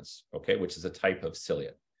apodigitiformis, okay, which is a type of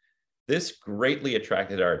ciliate. This greatly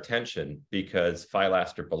attracted our attention because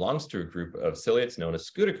Phylaster belongs to a group of ciliates known as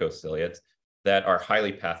scuticociliates that are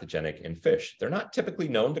highly pathogenic in fish. They're not typically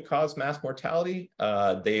known to cause mass mortality.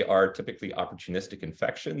 They are typically opportunistic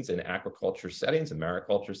infections in aquaculture settings and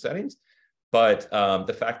mariculture settings. But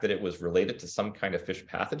the fact that it was related to some kind of fish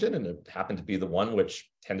pathogen and it happened to be the one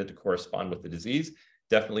which tended to correspond with the disease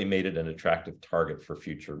definitely made it an attractive target for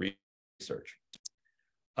future research.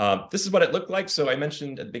 This is what it looked like. So I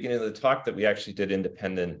mentioned at the beginning of the talk that we actually did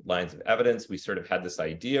independent lines of evidence. We sort of had this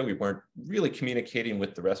idea. We weren't really communicating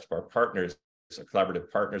with the rest of our partners, our collaborative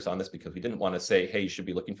partners on this, because we didn't want to say, hey, you should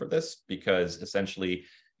be looking for this, because essentially,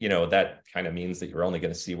 you know, that kind of means that you're only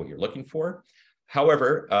going to see what you're looking for.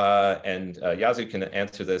 However, and Yazoo can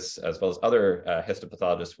answer this as well as other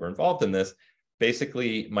histopathologists who were involved in this,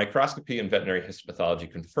 basically, microscopy and veterinary histopathology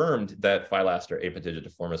confirmed that Phylaster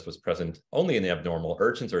apodigitiformis was present only in the abnormal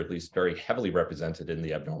urchins, or at least very heavily represented in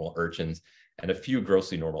the abnormal urchins, and a few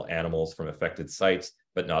grossly normal animals from affected sites,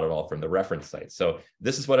 but not at all from the reference sites. So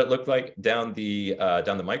this is what it looked like down the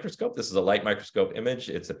microscope. This is a light microscope image.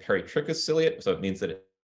 It's a peritrichous ciliate, so it means that it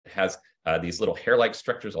has these little hair-like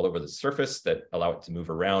structures all over the surface that allow it to move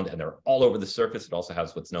around, and they're all over the surface. It also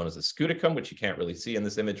has what's known as a scuticum, which you can't really see in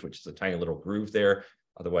this image, which is a tiny little groove there,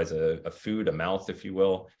 otherwise a mouth, if you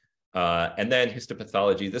will. And then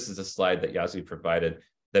histopathology. This is a slide that Yazoo provided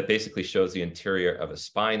that basically shows the interior of a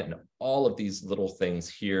spine, and all of these little things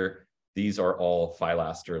here, these are all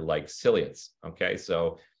Phylaster-like ciliates, okay?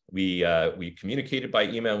 So we communicated by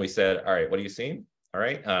email, and we said, all right, what are you seeing? All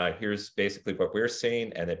right, here's basically what we're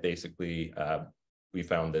seeing, and it basically, we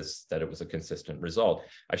found that it was a consistent result.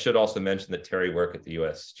 I should also mention that Terry work at the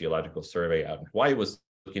U.S. Geological Survey out in Hawaii was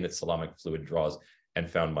looking at coelomic fluid draws and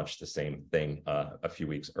found much the same thing a few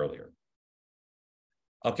weeks earlier.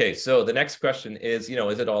 Okay, so the next question is, you know,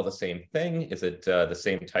 is it all the same thing? Is it the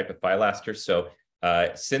same type of Phylaster? So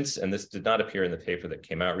since, and this did not appear in the paper that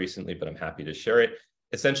came out recently, but I'm happy to share it,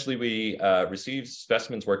 essentially, we received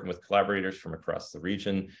specimens working with collaborators from across the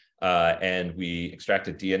region, and we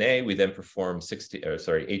extracted DNA. We then performed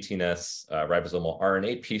 18S ribosomal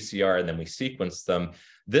RNA PCR, and then we sequenced them.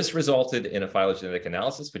 This resulted in a phylogenetic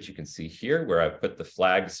analysis, which you can see here, where I put the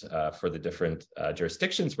flags for the different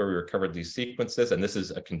jurisdictions where we recovered these sequences. And this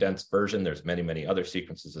is a condensed version. There's many, many other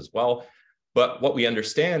sequences as well. But what we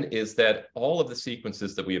understand is that all of the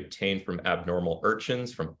sequences that we obtained from abnormal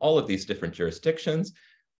urchins from all of these different jurisdictions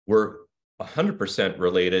were 100%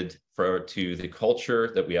 related to the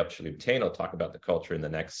culture that we actually obtained. I'll talk about the culture in the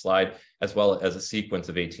next slide, as well as a sequence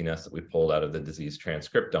of 18S that we pulled out of the disease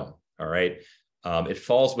transcriptome, all right? It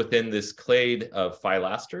falls within this clade of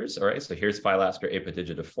Phylasters, all right? So here's Phylaster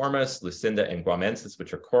apodigitiformis, Lucinda, and guamensis,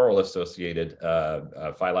 which are coral-associated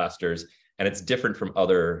Phylasters. And it's different from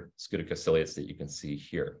other scuticociliates that you can see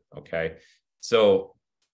here, okay? So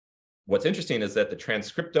what's interesting is that the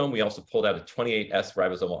transcriptome, we also pulled out a 28S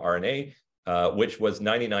ribosomal RNA, which was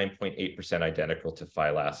 99.8% identical to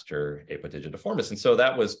Phylaster apodigitiformis. And so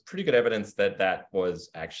that was pretty good evidence that that was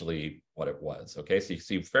actually what it was, okay? So you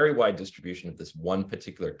see very wide distribution of this one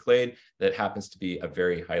particular clade that happens to be a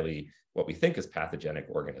very highly, what we think is pathogenic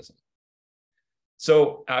organism.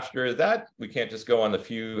 So after that, we can't just go on the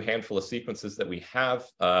few handful of sequences that we have.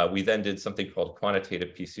 We then did something called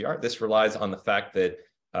quantitative PCR. This relies on the fact that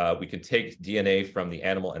we can take DNA from the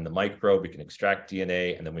animal and the microbe, we can extract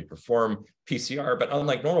DNA, and then we perform PCR. But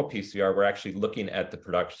unlike normal PCR, we're actually looking at the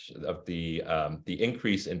production of the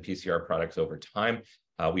increase in PCR products over time.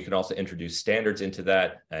 We can also introduce standards into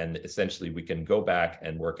that, and essentially we can go back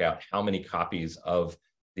and work out how many copies of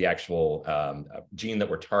the actual gene that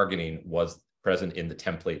we're targeting was present in the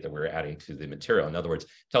template that we're adding to the material. In other words,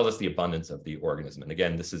 tells us the abundance of the organism. And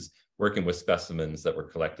again, this is working with specimens that were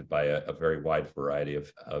collected by a very wide variety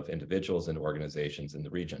of individuals and organizations in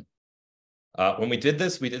the region. When we did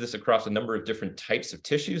this across a number of different types of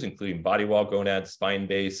tissues, including body wall, gonads, spine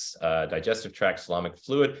base, digestive tract, coelomic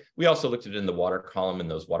fluid. We also looked at it in the water column in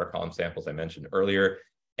those water column samples I mentioned earlier.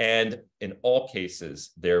 And in all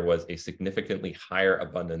cases, there was a significantly higher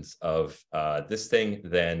abundance of this thing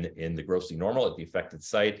than in the grossly normal at the affected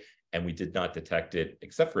site. And we did not detect it,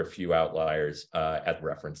 except for a few outliers at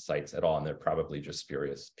reference sites at all. And they're probably just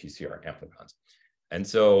spurious PCR amplicons. And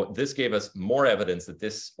so this gave us more evidence that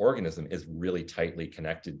this organism is really tightly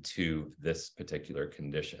connected to this particular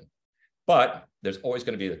condition. But there's always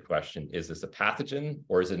going to be the question, is this a pathogen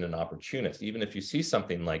or is it an opportunist? Even if you see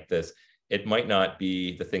something like this, it might not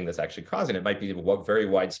be the thing that's actually causing it. It might be a very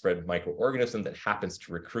widespread microorganism that happens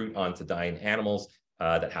to recruit onto dying animals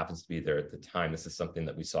that happens to be there at the time. This is something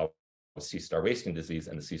that we saw with C-star wasting disease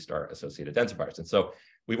and the C-star associated identifiers. And so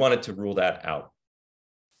we wanted to rule that out.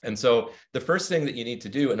 And so the first thing that you need to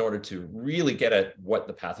do in order to really get at what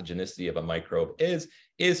the pathogenicity of a microbe is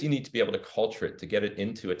you need to be able to culture it, to get it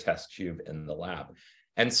into a test tube in the lab.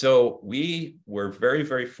 And so we were very,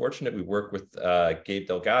 very fortunate. We worked with Gabe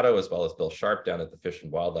Delgado as well as Bill Sharp down at the Fish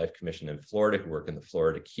and Wildlife Commission in Florida, who work in the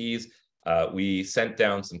Florida Keys. We sent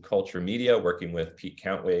down some culture media working with Pete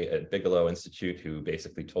Countway at Bigelow Institute, who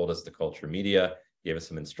basically told us the culture media, gave us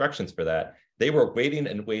some instructions for that. They were waiting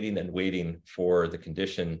and waiting and waiting for the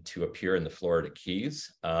condition to appear in the Florida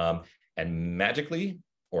Keys. And magically,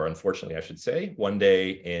 or unfortunately, I should say, one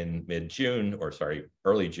day in mid-June, or sorry,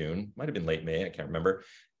 early June, might have been late May, I can't remember,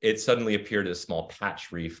 it suddenly appeared as a small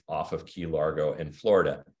patch reef off of Key Largo in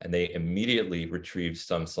Florida. And they immediately retrieved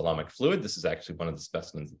some coelomic fluid. This is actually one of the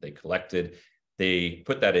specimens that they collected. They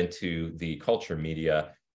put that into the culture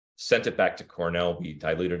media, sent it back to Cornell. We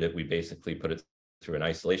diluted it. We basically put it through an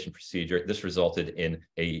isolation procedure. This resulted in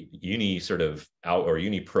a uniprotist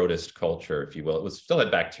culture, if you will. It still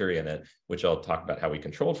had bacteria in it, which I'll talk about how we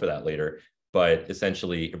controlled for that later. But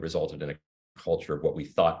essentially, it resulted in a culture of what we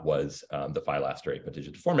thought was the Phylaster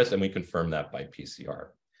apodigidiformis, and we confirmed that by PCR.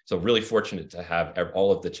 So really fortunate to have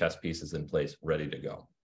all of the chess pieces in place, ready to go.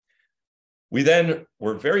 We then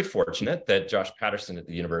were very fortunate that Josh Patterson at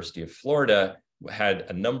the University of Florida had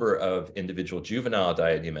a number of individual juvenile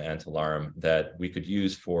Diadema antillarum that we could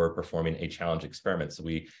use for performing a challenge experiment. So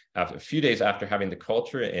we, after a few days after having the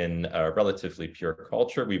culture in a relatively pure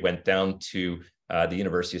culture, we went down to the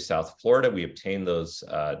University of South Florida. We obtained those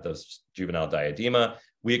juvenile Diadema.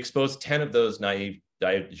 We exposed 10 of those naive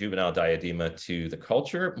juvenile Diadema to the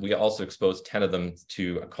culture. We also exposed 10 of them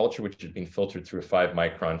to a culture which had been filtered through a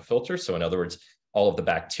 5-micron filter. So in other words, all of the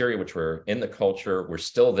bacteria which were in the culture were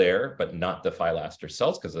still there, but not the Phylaster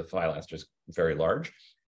cells, because the Phylaster is very large.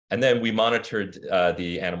 And then we monitored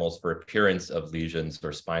the animals for appearance of lesions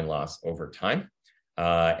or spine loss over time.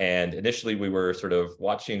 And initially we were sort of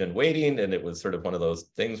watching and waiting, and it was sort of one of those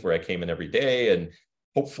things where I came in every day and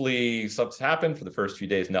hopefully something happened. For the first few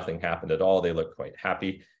days, nothing happened at all. They looked quite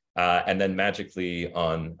happy. And then magically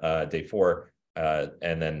on day 4,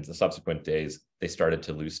 and then the subsequent days, they started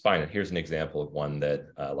to lose spine. And here's an example of one that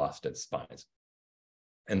lost its spines.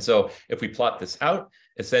 And so if we plot this out,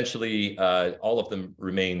 essentially all of them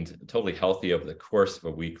remained totally healthy over the course of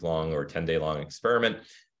a week-long or 10-day-long experiment,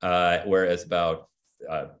 whereas about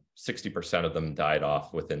 60% of them died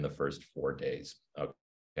off within the first 4 days.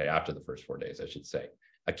 Okay, after the first 4 days, I should say.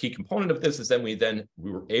 A key component of this is then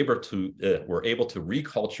we were able to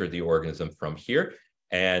reculture the organism from here,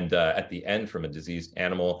 and at the end from a diseased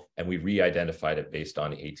animal, and we re-identified it based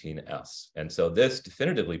on 18S. And so this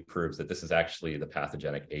definitively proves that this is actually the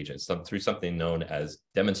pathogenic agent, through something known as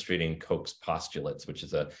demonstrating Koch's postulates, which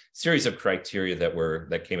is a series of criteria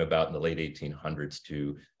that came about in the late 1800s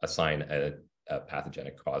to assign a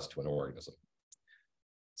pathogenic cause to an organism.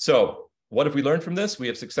 So what have we learned from this? We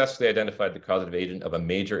have successfully identified the causative agent of a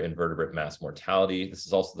major invertebrate mass mortality. This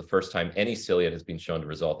is also the first time any ciliate has been shown to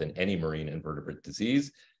result in any marine invertebrate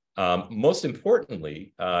disease. Most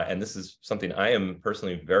importantly, and this is something I am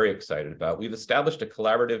personally very excited about, we've established a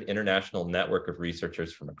collaborative international network of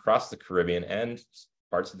researchers from across the Caribbean and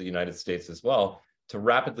parts of the United States as well to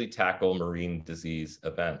rapidly tackle marine disease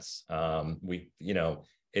events.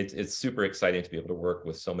 It's super exciting to be able to work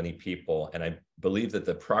with so many people. And I believe that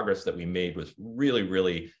the progress that we made was really,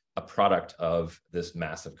 really a product of this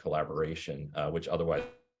massive collaboration, which otherwise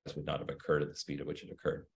would not have occurred at the speed at which it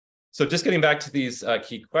occurred. So just getting back to these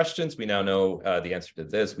key questions, we now know the answer to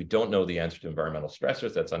this. We don't know the answer to environmental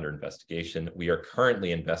stressors. That's under investigation. We are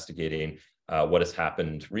currently investigating what has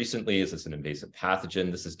happened recently. Is this an invasive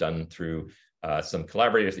pathogen? This is done through some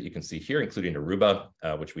collaborators that you can see here, including Aruba,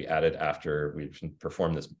 which we added after we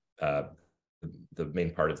performed this, the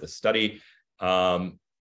main part of the study.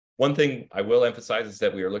 One thing I will emphasize is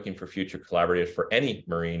that we are looking for future collaborators for any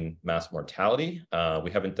marine mass mortality.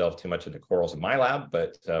 We haven't delved too much into corals in my lab,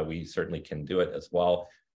 but we certainly can do it as well.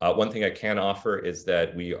 One thing I can offer is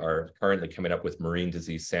that we are currently coming up with marine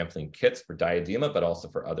disease sampling kits for Diadema, but also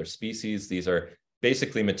for other species. These are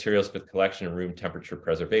basically materials with collection and room temperature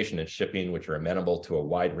preservation and shipping, which are amenable to a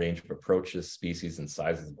wide range of approaches, species, and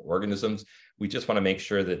sizes of organisms. We just want to make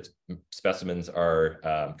sure that specimens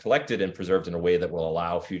are collected and preserved in a way that will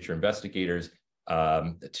allow future investigators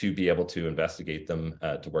to be able to investigate them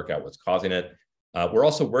to work out what's causing it. We're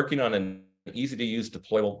also working on an easy-to-use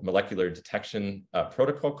deployable molecular detection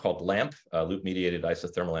protocol called LAMP, loop-mediated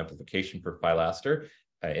isothermal amplification for phylaster.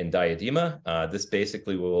 In Diadema. This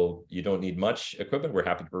basically you don't need much equipment. We're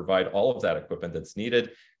happy to provide all of that equipment that's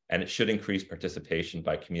needed, and it should increase participation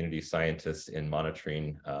by community scientists in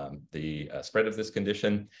monitoring the spread of this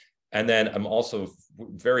condition. And then I'm also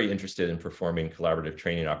very interested in performing collaborative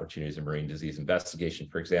training opportunities in marine disease investigation,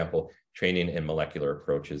 for example, training in molecular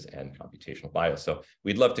approaches and computational bio. So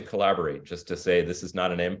we'd love to collaborate, just to say this is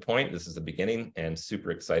not an endpoint, this is the beginning, and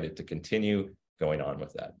super excited to continue going on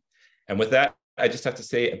with that. And with that, I just have to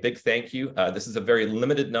say a big thank you. This is a very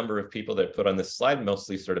limited number of people that put on this slide,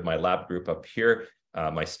 mostly sort of my lab group up here,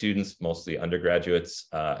 my students, mostly undergraduates,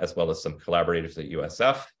 as well as some collaborators at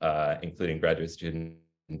USF, including graduate student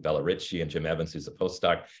Bella Ritchie and Jim Evans, who's a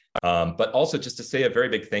postdoc. But also just to say a very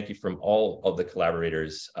big thank you from all of the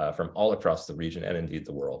collaborators from all across the region and indeed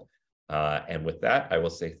the world. And with that, I will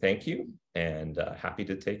say thank you and happy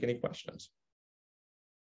to take any questions.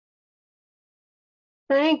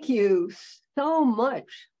 Thank you so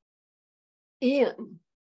much, Ian.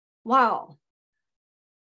 Wow.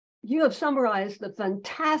 You have summarized the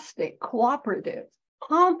fantastic, cooperative,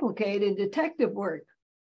 complicated detective work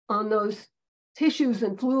on those tissues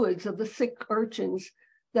and fluids of the sick urchins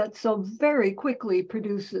that so very quickly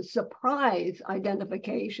produces surprise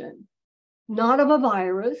identification, not of a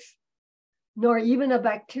virus, nor even a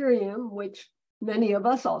bacterium, which many of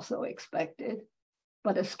us also expected,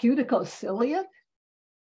 but a scuticociliate.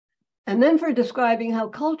 And then for describing how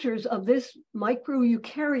cultures of this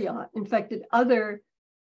microeukaryote infected other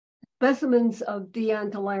specimens of D.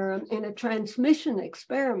 antillarum in a transmission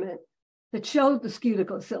experiment that showed the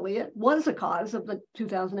scuticociliate was a cause of the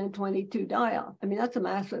 2022 die-off. I mean, that's a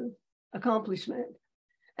massive accomplishment.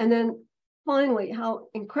 And then finally, how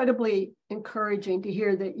incredibly encouraging to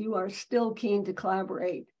hear that you are still keen to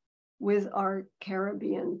collaborate with our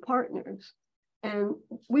Caribbean partners. And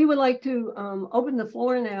we would like to open the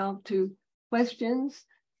floor now to questions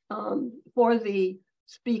for the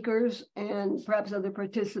speakers and perhaps other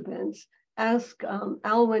participants. Ask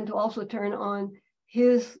Alwin to also turn on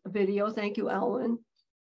his video. Thank you, Alwin.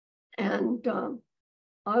 And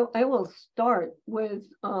I will start with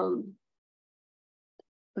the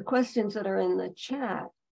questions that are in the chat.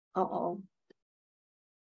 Uh-oh.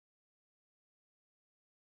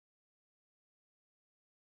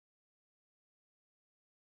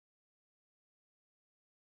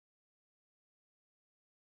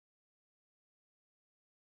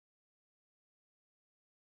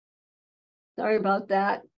 Sorry about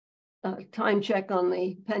that. Time check on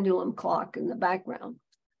the pendulum clock in the background.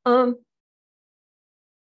 But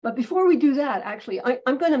before we do that, actually,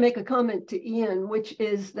 I'm going to make a comment to Ian, which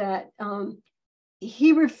is that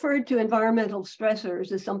he referred to environmental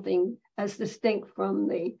stressors as something as distinct from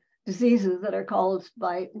the diseases that are caused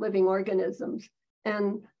by living organisms.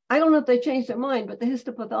 And I don't know if they changed their mind, but the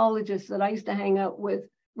histopathologists that I used to hang out with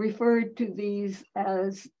referred to these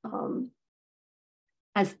as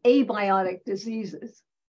abiotic diseases.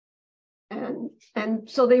 And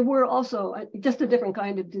so they were also just a different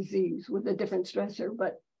kind of disease with a different stressor,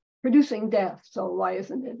 but producing death. So why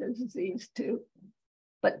isn't it a disease too?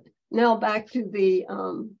 But now back to the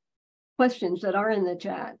questions that are in the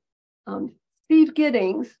chat. Steve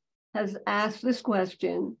Giddings has asked this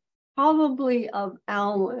question, probably of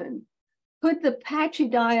Alwin. Could the patchy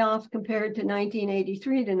die-off compared to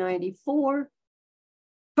 1983 to 94,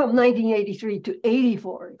 from 1983 to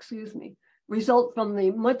 84, excuse me, result from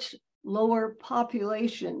the much lower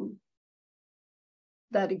population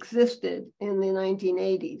that existed in the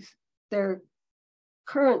 1980s? Their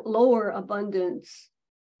current lower abundance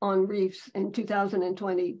on reefs in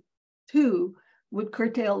 2022 would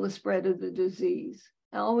curtail the spread of the disease.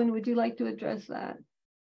 Alwin, would you like to address that?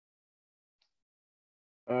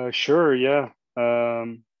 Sure, yeah.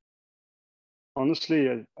 Honestly,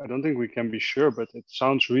 I don't think we can be sure, but it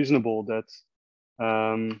sounds reasonable that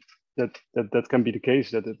that can be the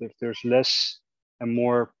case, that if there's less and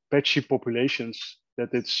more patchy populations,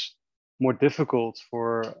 that it's more difficult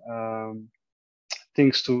for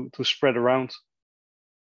things to spread around.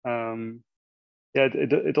 Yeah,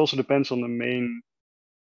 it also depends on the main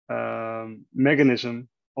mechanism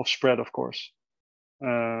of spread, of course.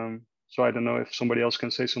 So I don't know if somebody else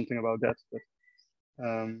can say something about that. But,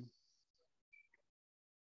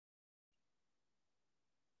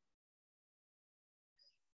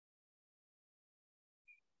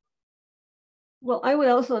 well, I would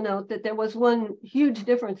also note that there was one huge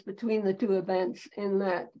difference between the two events in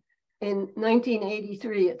that in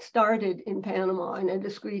 1983, it started in Panama in a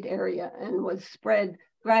discrete area and was spread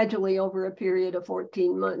gradually over a period of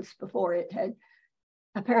 14 months before it had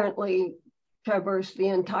apparently traversed the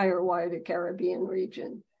entire wider Caribbean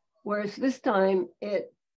region. Whereas this time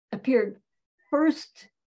it appeared first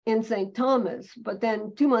in St. Thomas, but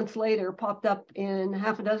then 2 months later popped up in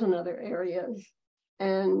half a dozen other areas.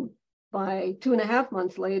 And by 2.5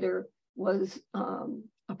 months later was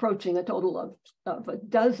approaching a total of a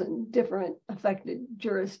dozen different affected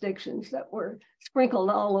jurisdictions that were sprinkled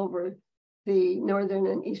all over the Northern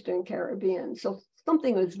and Eastern Caribbean. So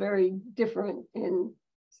something was very different in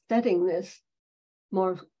setting this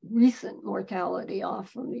more recent mortality off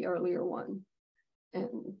from the earlier one.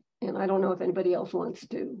 And I don't know if anybody else wants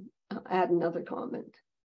to add another comment.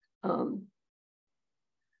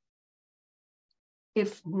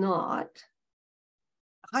 If not.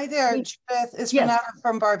 Hi there, Judith. It's Renata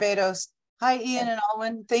from Barbados. Hi, Ian and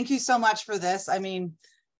Alwin. Thank you so much for this. I mean,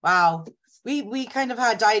 wow. We kind of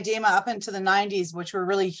had Diadema up into the 90s, which were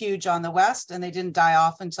really huge on the West, and they didn't die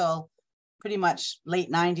off until pretty much late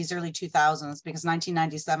 90s, early 2000s, because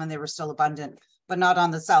 1997, they were still abundant, but not on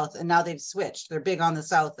the South. And now they've switched. They're big on the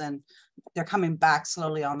South, and they're coming back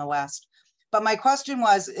slowly on the West. But my question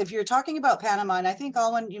was, if you're talking about Panama, and I think,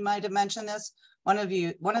 Alwin, you might have mentioned this, one of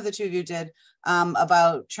the two of you did,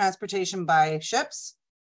 about transportation by ships.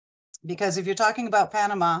 Because if you're talking about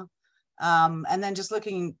Panama, and then just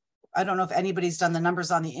looking, I don't know if anybody's done the numbers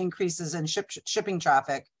on the increases in shipping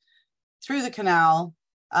traffic through the canal.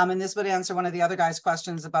 And this would answer one of the other guys'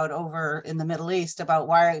 questions about over in the Middle East about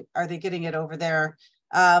why are they getting it over there.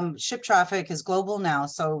 Ship traffic is global now.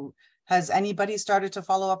 So has anybody started to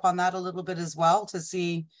follow up on that a little bit as well to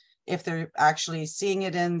see if they're actually seeing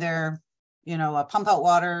it in their, pump out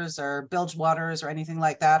waters or bilge waters or anything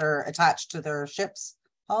like that, or attached to their ships'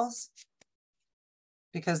 hulls?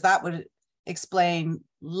 Because that would explain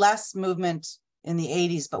less movement in the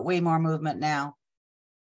 80s, but way more movement now,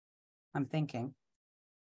 I'm thinking.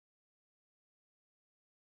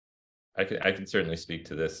 I can certainly speak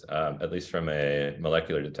to this, at least from a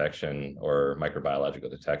molecular detection or microbiological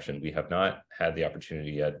detection. We have not had the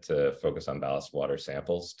opportunity yet to focus on ballast water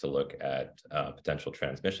samples to look at potential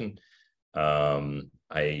transmission.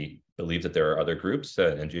 I believe that there are other groups,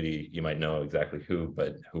 and Judy, you might know exactly who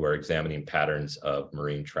are examining patterns of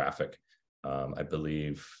marine traffic, I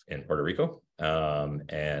believe in Puerto Rico.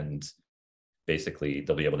 And basically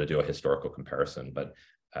they'll be able to do a historical comparison. But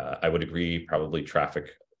I would agree, probably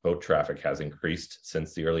boat traffic has increased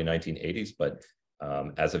since the early 1980s, but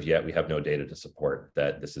as of yet, we have no data to support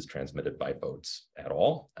that this is transmitted by boats at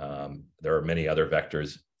all. There are many other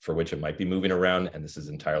vectors for which it might be moving around, and this is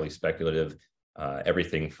entirely speculative.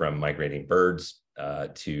 Everything from migrating birds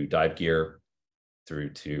to dive gear through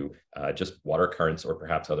to just water currents or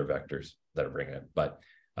perhaps other vectors that are bringing it. But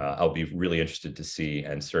I'll be really interested to see,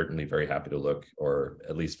 and certainly very happy to look, or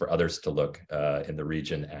at least for others to look in the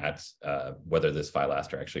region at whether this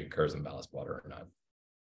phylaster actually occurs in ballast water or not.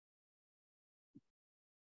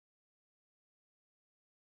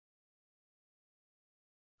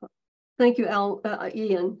 Thank you,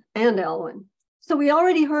 Ian and Alwin. So we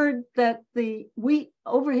already heard that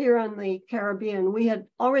over here on the Caribbean, we had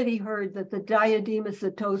already heard that the Diadema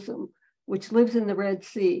cetosum, which lives in the Red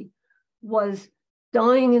Sea, was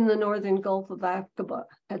dying in the northern Gulf of Aqaba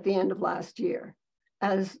at the end of last year,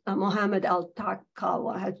 as Mohammed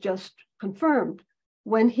Al-Takawa has just confirmed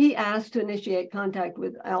when he asked to initiate contact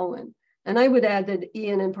with Alwin. And I would add that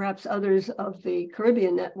Ian and perhaps others of the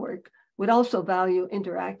Caribbean network would also value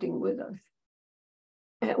interacting with us.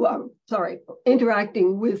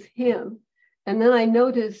 Interacting with him. And then I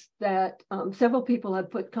noticed that several people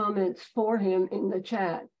have put comments for him in the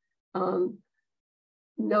chat,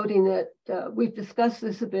 noting that we've discussed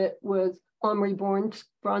this a bit with Omri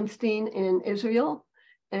Bronstein in Israel.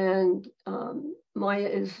 And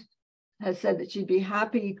Maya has said that she'd be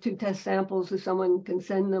happy to test samples if someone can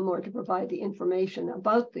send them or to provide the information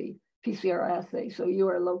about the PCR assay so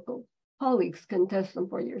your local colleagues can test them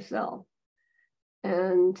for yourself.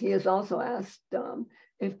 And he has also asked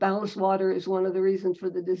if ballast water is one of the reasons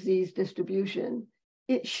for the disease distribution.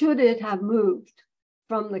 Should it have moved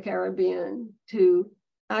from the Caribbean to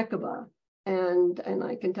Aqaba? And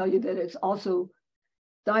I can tell you that it's also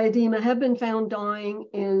Diadema have been found dying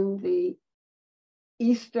in the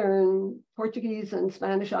eastern Portuguese and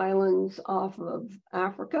Spanish islands off of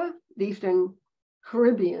Africa, the eastern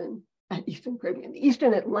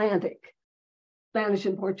Atlantic, Spanish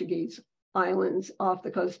and Portuguese islands off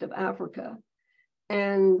the coast of Africa.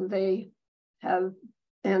 And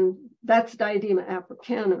that's Diadema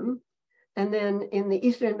africanum. And then in the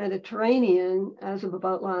Eastern Mediterranean, as of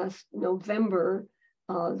about last November,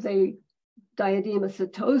 Diadema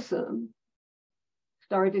setosum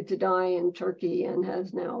started to die in Turkey and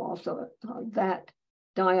has now also, that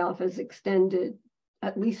die-off has extended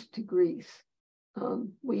at least to Greece.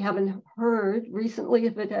 We haven't heard recently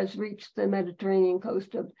if it has reached the Mediterranean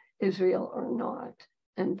coast of Israel or not.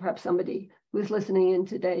 And perhaps somebody who's listening in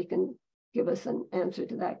today can give us an answer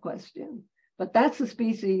to that question. But that's the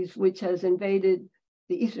species which has invaded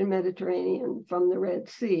the Eastern Mediterranean from the Red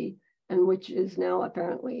Sea and which is now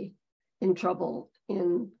apparently in trouble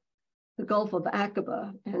in the Gulf of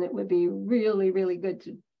Aqaba. And it would be really, really good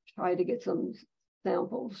to try to get some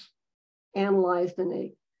samples analyzed in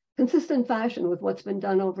a consistent fashion with what's been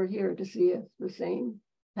done over here to see if the same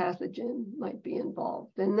pathogen might be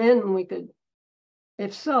involved. And then we could,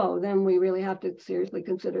 if so, then we really have to seriously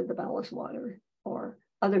consider the ballast water or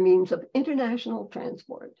other means of international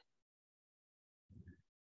transport.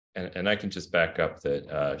 And I can just back up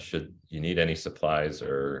that should you need any supplies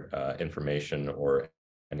or information or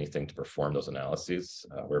anything to perform those analyses,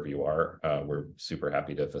 wherever you are, we're super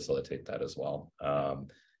happy to facilitate that as well.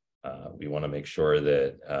 We want to make sure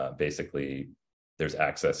that basically there's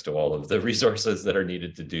access to all of the resources that are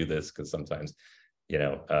needed to do this, because sometimes, you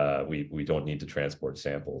know, we don't need to transport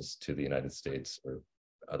samples to the United States or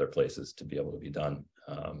other places to be able to be done.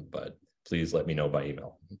 But please let me know by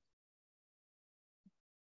email.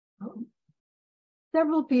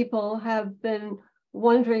 Several people have been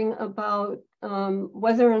wondering about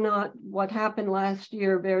whether or not what happened last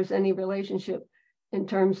year bears any relationship in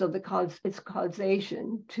terms of its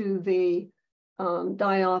causation to the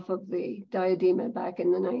die-off of the Diadema back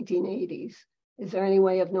in the 1980s. Is there any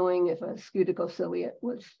way of knowing if a scuticociliate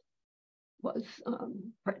was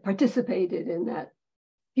participated in that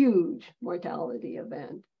huge mortality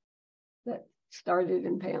event that started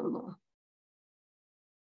in Panama?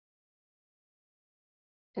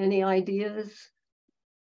 Any ideas?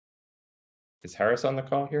 Is Harris on the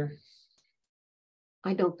call here?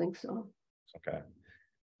 I don't think so. Okay.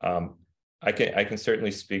 I can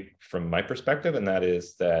certainly speak from my perspective, and that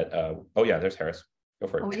is that, oh yeah, there's Harris. Go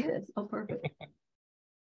for it. Oh, he is. Oh, perfect.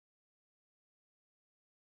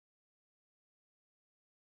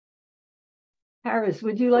 Harris,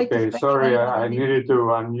 would you like to? Okay, sorry, I needed to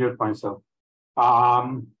unmute myself.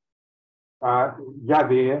 Yeah,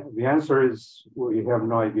 the answer is we have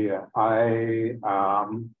no idea. I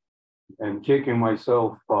am kicking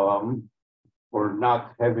myself for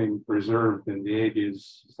not having preserved in the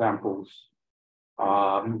 80s samples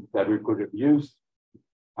that we could have used.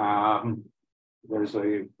 There's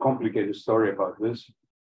a complicated story about this,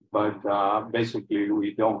 but basically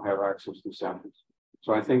we don't have access to samples.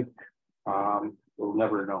 So I think we'll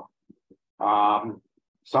never know.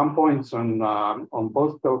 Some points on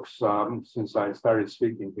both talks since I started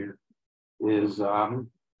speaking here is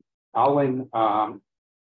Alwin,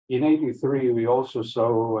 in '83, we also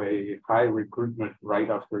saw a high recruitment right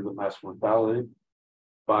after the mass mortality,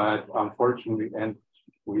 but unfortunately, and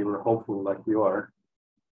we were hopeful like you are,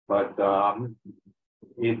 but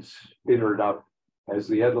it's petered out. As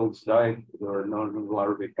the adults died, there were no new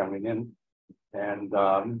larvae coming in, and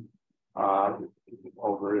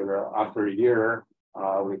after a year,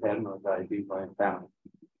 we had no Diadema in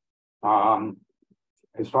Panama.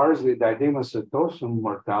 As far as the Diadema setosum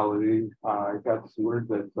mortality, I got word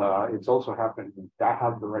that it's also happening in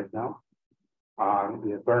Dahab right now.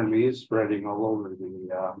 It apparently is spreading all over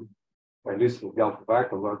at least the Gulf of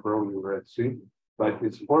Aqaba, probably the Red Sea. But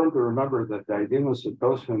it's important to remember that Diadema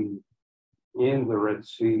setosum in the Red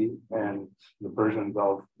Sea and the Persian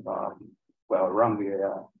Gulf, well, around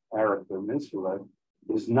the Arab Peninsula,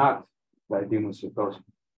 is not Diadema setosum.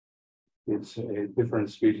 It's a different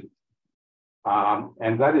species.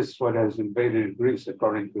 And that is what has invaded Greece,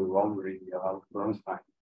 according to Alwin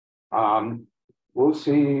Hylkema. We'll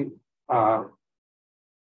see.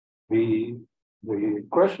 The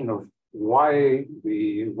question of why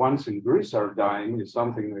the ones in Greece are dying is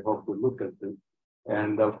something we hope to look at.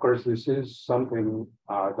 And of course, this is something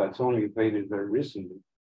that's only invaded very recently.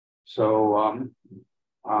 So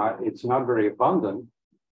it's not very abundant,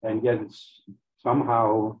 and yet it's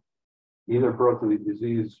somehow either brought the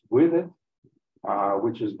disease with it,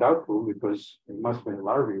 which is doubtful because it must have been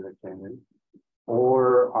larvae that came in,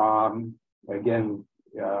 or again,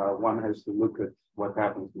 one has to look at what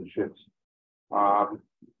happens in ships.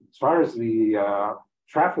 As far as the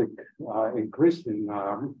traffic increased in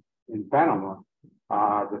Panama,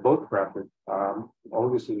 the boat traffic,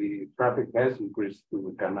 obviously traffic has increased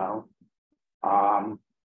through the canal.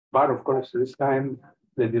 But of course, this time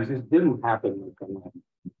the disease didn't happen in the canal.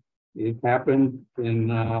 It happened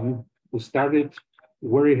in, it started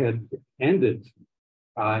where it had ended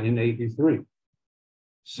in '83.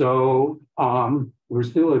 So we're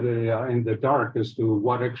still in the dark as to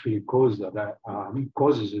what actually caused that,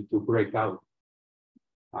 causes it to break out.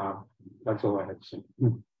 That's all I had to say.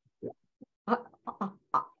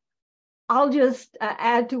 I'll just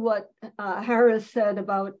add to what Harris said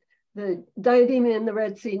about the diadema in the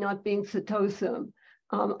Red Sea not being Setosum.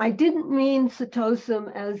 I didn't mean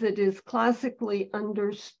Setosum as it is classically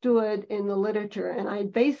understood in the literature, and I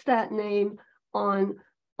based that name on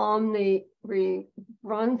Alwin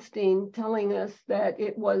Hylkema telling us that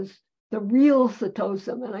it was the real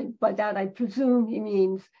Setosum, and by that I presume he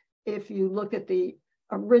means if you look at the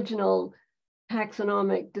original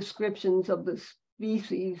taxonomic descriptions of the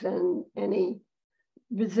species and any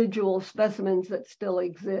residual specimens that still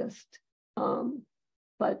exist.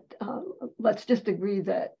 But let's just agree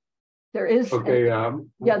that there is there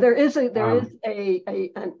is a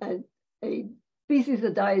species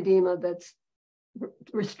of diadema that's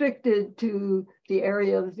restricted to the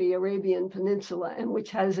area of the Arabian Peninsula and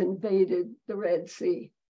which has invaded the Red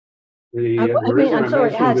Sea. Occurs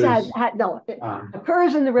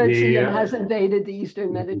in the Red Sea and has invaded the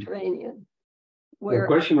Eastern Mediterranean. The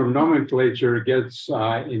question of nomenclature gets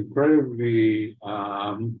incredibly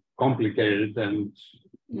complicated, and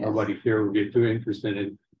nobody here will be too interested in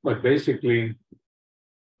it. But basically,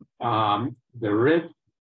 the red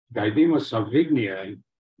Diadema salvigniae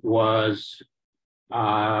was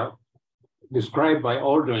described by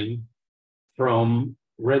Alwin from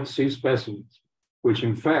Red Sea specimens, which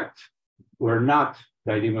in fact were not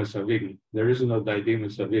Diadema salvigniae. There is no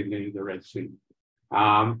Diadema salvigniae in the Red Sea.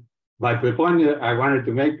 But the point that I wanted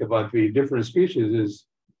to make about the different species is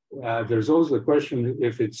there's also the question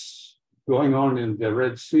if it's going on in the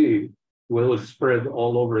Red Sea, will it spread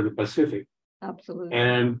all over the Pacific? Absolutely.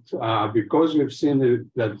 And because we've seen it,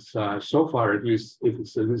 that so far, at least if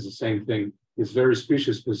it's the same thing, it's very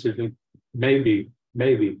species specific, maybe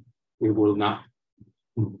it will not.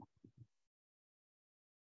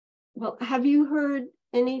 Well, have you heard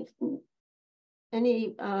any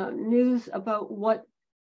news about what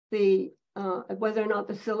the whether or not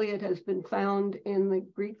the ciliate has been found in the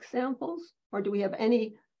Greek samples, or do we have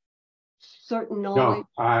any certain knowledge?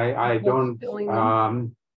 No, I don't.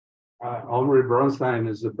 Alwin Hylkema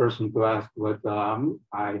is the person to ask, but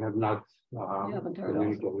I have not. You haven't heard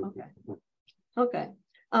also. Okay.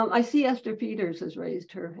 I see Esther Peters has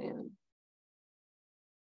raised her hand.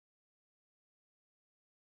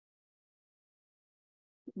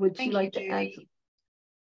 Would you like to add?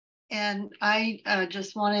 And I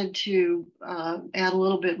just wanted to add a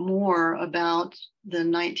little bit more about the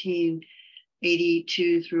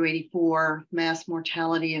 1982 through 84 mass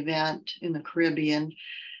mortality event in the Caribbean.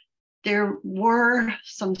 There were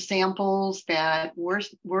some samples that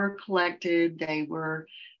were collected. They were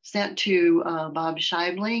sent to Bob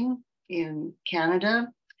Scheibling in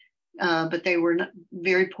Canada, but they were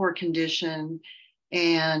very poor condition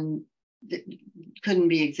and couldn't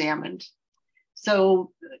be examined.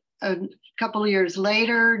 So a couple of years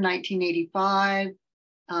later, 1985,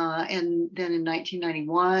 and then in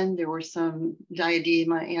 1991, there were some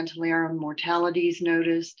Diadema antillarum mortalities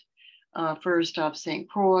noticed, first off St.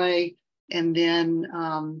 Croix, and then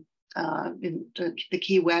in the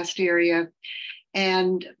Key West area.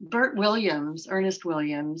 And Ernest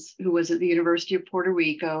Williams, who was at the University of Puerto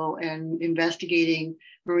Rico and investigating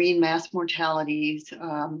marine mass mortalities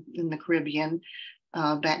in the Caribbean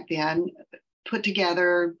back then, put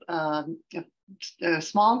together a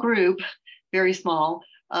small group, very small,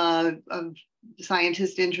 of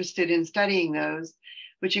scientists interested in studying those,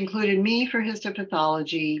 which included me for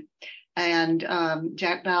histopathology, and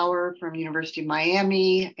Jack Bauer from University of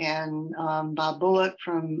Miami, and Bob Bullock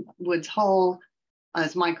from Woods Hole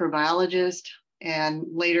as microbiologist. And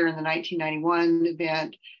later in the 1991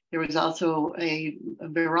 event, there was also a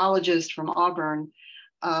virologist from Auburn.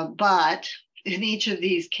 But in each of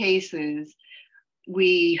these cases,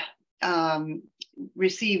 we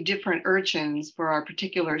received different urchins for our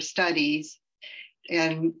particular studies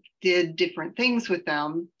and did different things with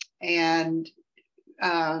them. And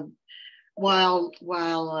while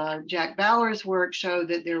Jack Bauer's work showed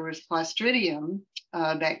that there was Clostridium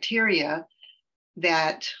bacteria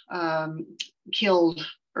that killed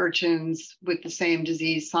urchins with the same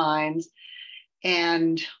disease signs,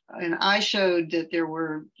 And I showed that there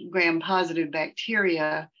were gram-positive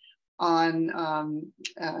bacteria on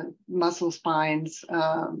muscle spines,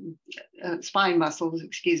 spine muscles,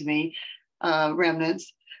 excuse me,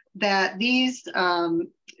 remnants, that these,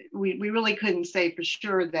 we really couldn't say for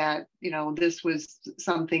sure that, this was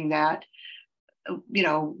something that,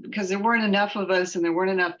 because there weren't enough of us and there weren't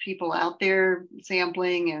enough people out there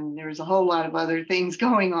sampling, and there was a whole lot of other things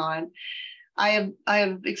going on. I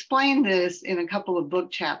have explained this in a couple of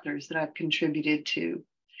book chapters that I've contributed to.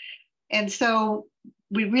 And so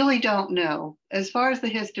we really don't know. As far as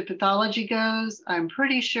the histopathology goes, I'm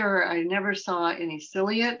pretty sure I never saw any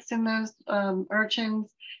ciliates in those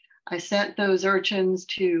urchins. I sent those urchins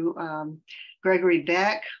to Gregory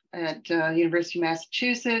Beck at University of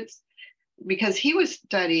Massachusetts, because he was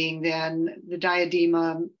studying then the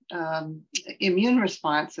Diadema immune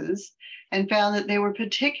responses, and found that they were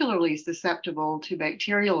particularly susceptible to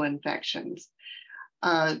bacterial infections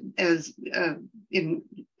as in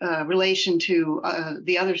relation to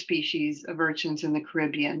the other species of urchins in the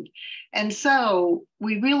Caribbean. And so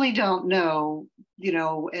we really don't know,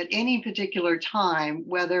 at any particular time,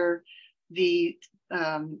 whether the,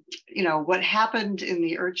 what happened in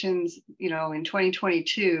the urchins, in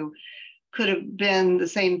 2022 could have been the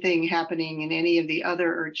same thing happening in any of the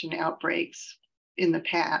other urchin outbreaks in the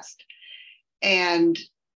past. And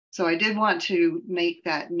so I did want to make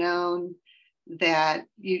that known, that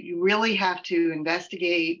you really have to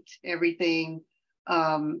investigate everything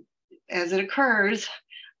as it occurs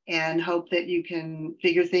and hope that you can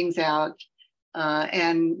figure things out.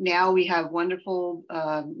 And now we have wonderful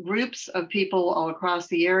groups of people all across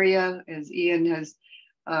the area, as Ian has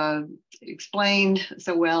explained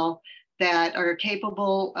so well, that are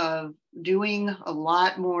capable of doing a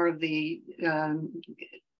lot more of the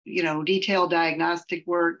detailed diagnostic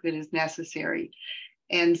work that is necessary.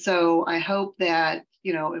 And so I hope that,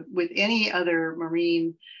 with any other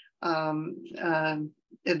marine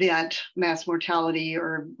event, mass mortality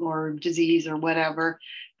or disease or whatever,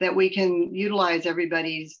 that we can utilize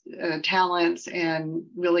everybody's talents and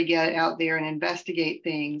really get out there and investigate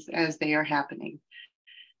things as they are happening.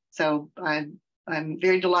 So I'm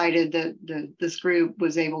very delighted that this group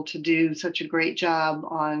was able to do such a great job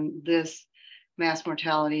on this mass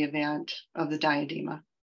mortality event of the Diadema.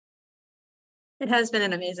 It has been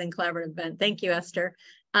an amazing collaborative event. Thank you, Esther.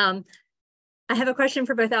 I have a question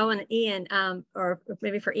for both Alwin and Ian, or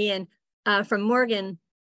maybe for Ian, from Morgan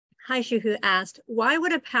Haishu, who asked, why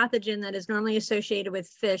would a pathogen that is normally associated with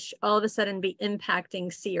fish all of a sudden be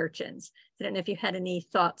impacting sea urchins? I don't know if you had any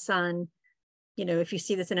thoughts on, if you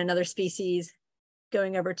see this in another species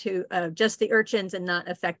going over to just the urchins and not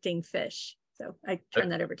affecting fish. So I turn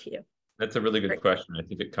that over to you. That's a really good question. I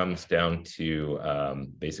think it comes down to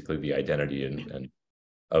basically the identity and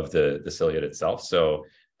of the ciliate itself. So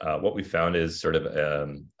what we found is sort of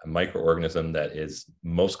a microorganism that is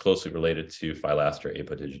most closely related to Phylaster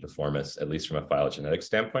apodigitiformis, at least from a phylogenetic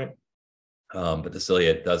standpoint. But the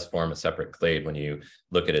ciliate does form a separate clade when you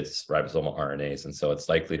look at its ribosomal RNAs. And so it's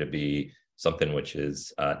likely to be something which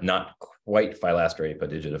is not quite Phylaster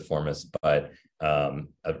apodigitiformis, but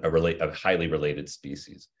a highly related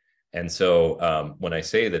species. And so when I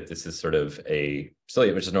say that this is sort of a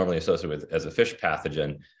ciliate, which is normally associated with as a fish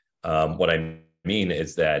pathogen, what I mean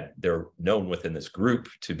is that they're known within this group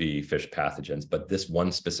to be fish pathogens, but this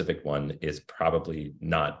one specific one is probably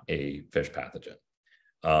not a fish pathogen.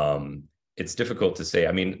 It's difficult to say.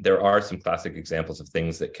 I mean, there are some classic examples of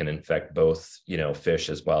things that can infect both, fish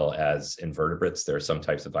as well as invertebrates. There are some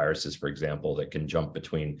types of viruses, for example, that can jump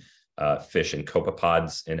between fish and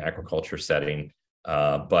copepods in aquaculture setting.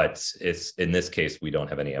 But in this case, we don't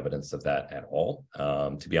have any evidence of that at all.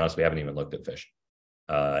 To be honest, we haven't even looked at fish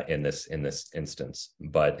in this instance.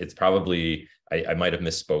 But it's probably, I might have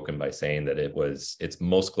misspoken by saying that it's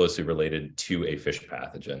most closely related to a fish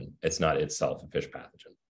pathogen. It's not itself a fish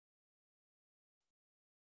pathogen.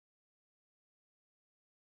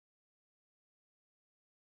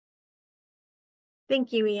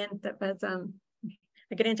 Thank you, Ian. That was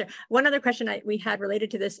a good answer. One other question we had related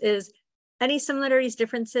to this is, any similarities,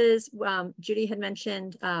 differences? Judy had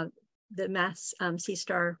mentioned the mass sea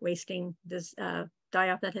star wasting, this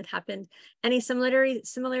die-off that had happened. Any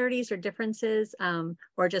similarities or differences,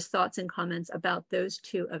 or just thoughts and comments about those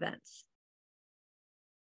two events?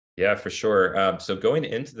 Yeah, for sure. So going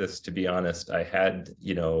into this, to be honest, I had,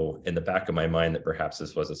 in the back of my mind that perhaps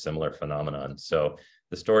this was a similar phenomenon. So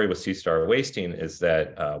the story with sea star wasting is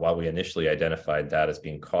that while we initially identified that as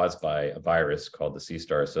being caused by a virus called the sea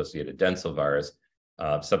star associated densil virus,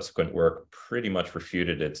 subsequent work pretty much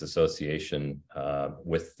refuted its association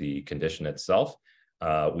with the condition itself.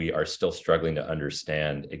 We are still struggling to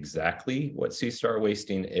understand exactly what sea star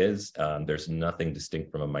wasting is. There's nothing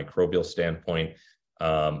distinct from a microbial standpoint.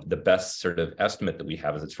 The best sort of estimate that we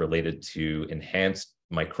have is it's related to enhanced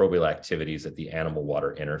microbial activities at the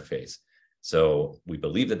animal-water interface. So we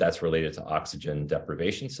believe that that's related to oxygen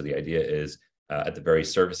deprivation. So the idea is at the very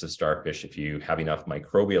surface of starfish, if you have enough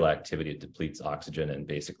microbial activity, it depletes oxygen and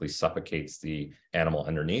basically suffocates the animal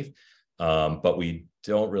underneath. But we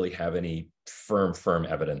don't really have any firm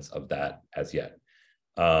evidence of that as yet.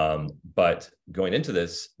 But going into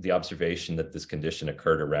this, the observation that this condition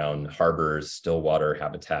occurred around harbors, still water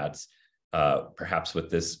habitats, perhaps with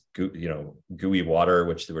this gooey water,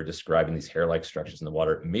 which they were describing, these hair-like structures in the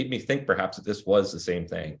water, made me think perhaps that this was the same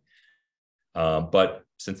thing. But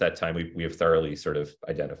since that time, we have thoroughly sort of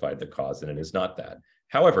identified the cause, and it is not that.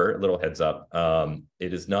 However, a little heads up,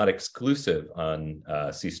 it is not exclusive on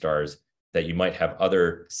sea stars that you might have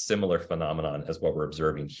other similar phenomenon as what we're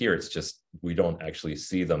observing here. It's just we don't actually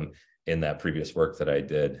see them in that previous work that I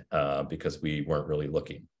did because we weren't really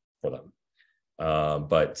looking for them.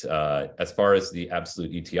 But as far as the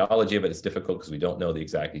absolute etiology of it, it's difficult because we don't know the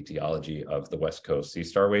exact etiology of the West Coast sea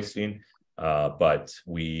star wasting. But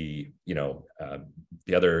we,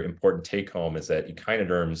 the other important take home is that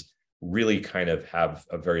echinoderms really kind of have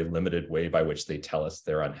a very limited way by which they tell us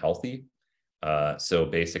they're unhealthy. So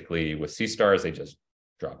basically with sea stars, they just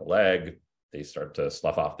drop a leg, they start to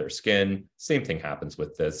slough off their skin. Same thing happens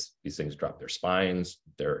with this. These things drop their spines,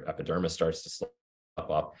 their epidermis starts to slough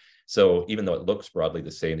off. So even though it looks broadly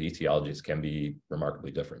the same, the etiologies can be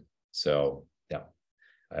remarkably different. So yeah,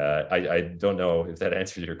 I don't know if that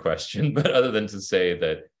answers your question, but other than to say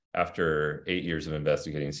that after 8 years of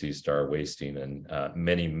investigating sea star wasting and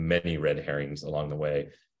many red herrings along the way,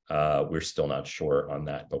 we're still not sure on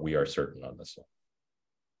that, but we are certain on this one.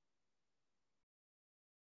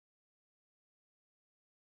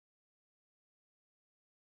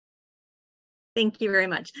 Thank you very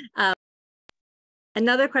much.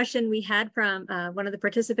 Another question we had from one of the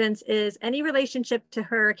participants is any relationship to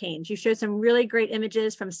hurricanes? You showed some really great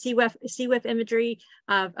images from CWIF imagery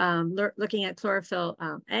of looking at chlorophyll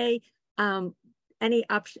A. Any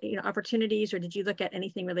opportunities, or did you look at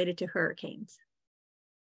anything related to hurricanes?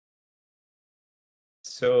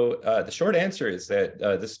 So the short answer is that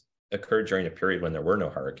this occurred during a period when there were no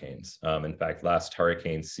hurricanes. In fact, last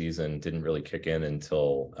hurricane season didn't really kick in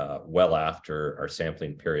until well after our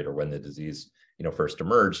sampling period, or when the disease first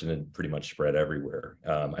emerged, and it pretty much spread everywhere.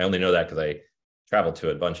 I only know that because I traveled to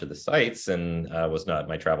a bunch of the sites and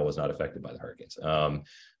my travel was not affected by the hurricanes.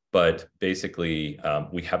 But basically,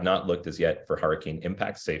 we have not looked as yet for hurricane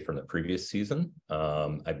impacts, say from the previous season.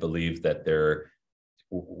 I believe that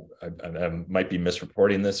I might be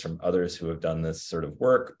misreporting this from others who have done this sort of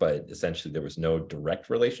work, but essentially there was no direct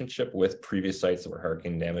relationship with previous sites that were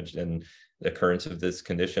hurricane damaged in the occurrence of this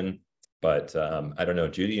condition. But I don't know,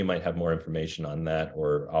 Judy, you might have more information on that,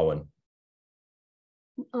 or Alwin.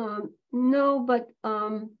 No, but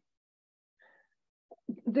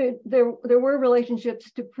there were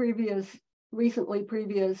relationships to previous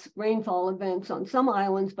rainfall events on some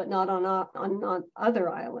islands, but not on other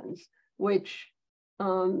islands, which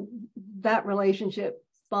that relationship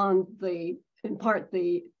spawned in part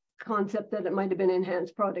the concept that it might have been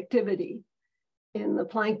enhanced productivity in the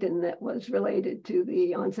plankton that was related to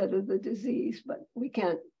the onset of the disease, but we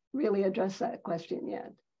can't really address that question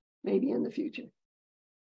yet, maybe in the future.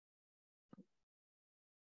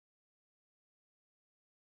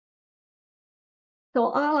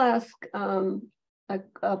 So I'll ask,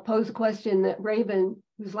 pose a question that Raven,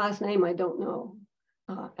 whose last name I don't know,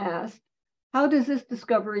 asked. How does this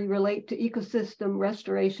discovery relate to ecosystem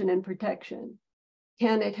restoration and protection?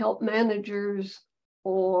 Can it help managers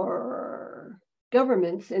or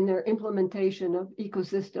governments in their implementation of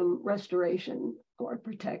ecosystem restoration or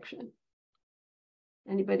protection?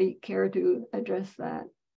 Anybody care to address that?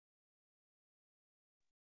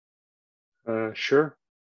 Sure.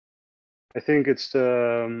 I think it's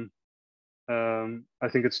the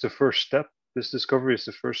first step. This discovery is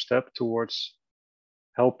the first step towards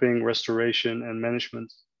helping restoration and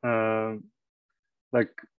management.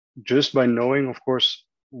 Like just by knowing, of course,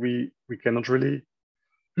 we cannot really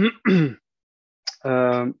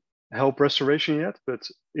help restoration yet, but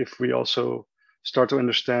if we also start to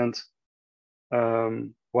understand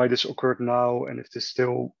why this occurred now, and if this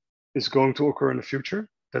still is going to occur in the future,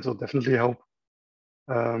 that will definitely help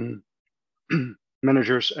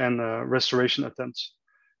managers and restoration attempts.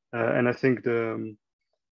 And I think the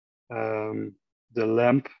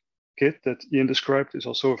LAMP kit that Ian described is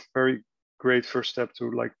also a very great first step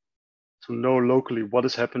to know locally what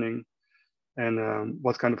is happening and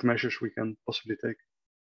what kind of measures we can possibly take.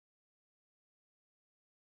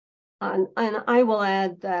 And I will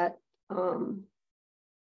add that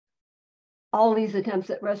all these attempts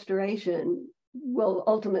at restoration will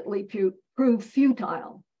ultimately prove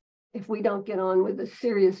futile if we don't get on with the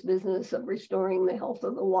serious business of restoring the health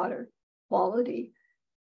of the water quality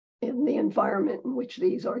in the environment in which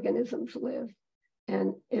these organisms live.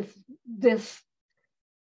 And if this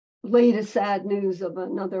latest sad news of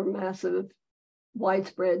another massive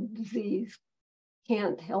widespread disease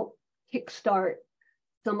can't help kickstart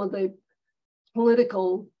some of the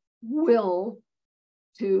political will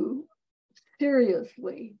to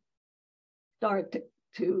seriously start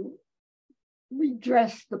to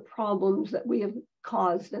redress the problems that we have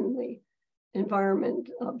caused in the environment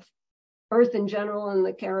of Earth in general and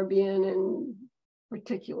the Caribbean in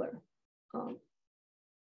particular,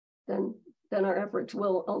 then our efforts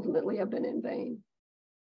will ultimately have been in vain.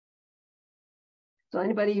 So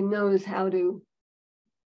anybody who knows how to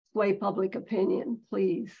sway public opinion,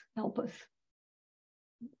 please help us.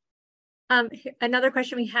 Another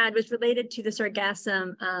question we had was related to the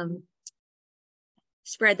sargassum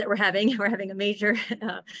spread that we're having. We're having a major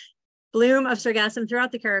bloom of sargassum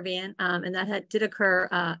throughout the Caribbean, and that did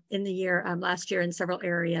occur in the year last year in several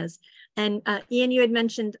areas. And Ian, you had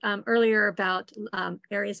mentioned earlier about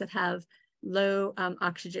areas that have low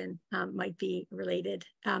oxygen might be related.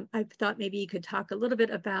 I thought maybe you could talk a little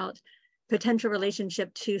bit about potential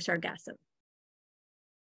relationship to sargassum.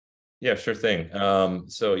 Yeah, sure thing.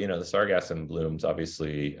 So, the sargassum blooms,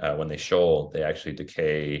 obviously, when they shoal, they actually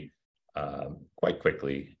decay quite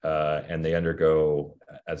quickly, and they undergo,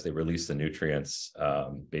 as they release the nutrients,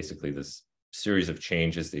 basically this series of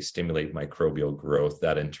changes. They stimulate microbial growth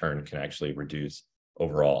that in turn can actually reduce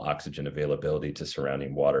overall oxygen availability to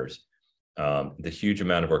surrounding waters. The huge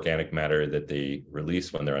amount of organic matter that they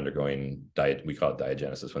release when they're undergoing we call it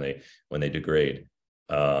diagenesis, when they degrade,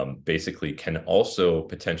 basically can also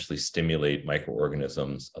potentially stimulate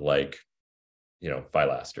microorganisms like,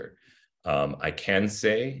 phylaster. I can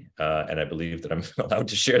say, and I believe that I'm allowed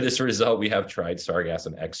to share this result, we have tried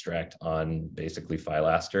sargassum extract on basically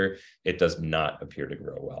phylaster. It does not appear to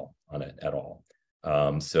grow well on it at all.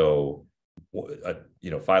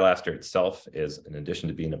 Phylaster itself is, in addition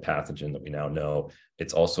to being a pathogen that we now know,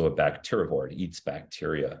 it's also a bacterivore. It eats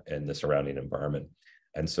bacteria in the surrounding environment.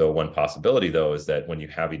 And so one possibility, though, is that when you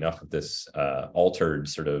have enough of this altered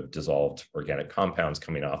sort of dissolved organic compounds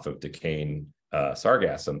coming off of decaying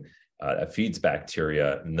sargassum, it feeds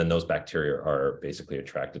bacteria, and then those bacteria are basically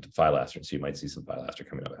attracted to phylaster. So you might see some phylaster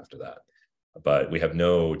coming up after that. But we have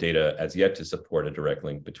no data as yet to support a direct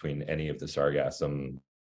link between any of the sargassum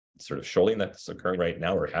sort of shoaling that's occurring right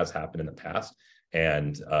now or has happened in the past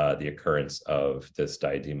and the occurrence of this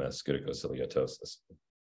Diadema scutticociliatosis.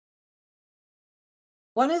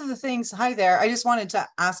 One of the things, hi there, I just wanted to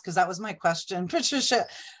ask, because that was my question, Patricia,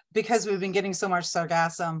 because we've been getting so much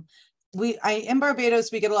sargassum. In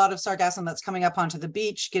Barbados, we get a lot of sargassum that's coming up onto the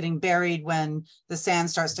beach, getting buried when the sand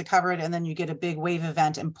starts to cover it, and then you get a big wave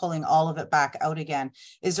event and pulling all of it back out again.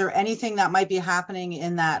 Is there anything that might be happening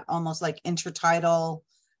in that almost like intertidal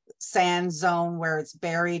sand zone where it's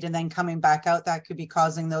buried and then coming back out that could be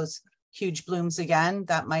causing those huge blooms again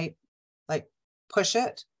that might like push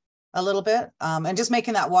it a little bit, and just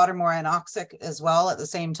making that water more anoxic as well at the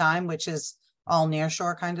same time, which is all near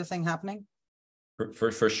shore kind of thing happening?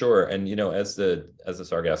 For sure. And, as the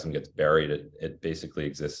sargassum gets buried, it basically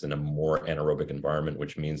exists in a more anaerobic environment,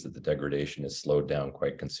 which means that the degradation is slowed down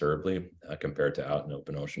quite considerably compared to out in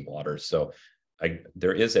open ocean waters. So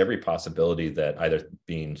there is every possibility that either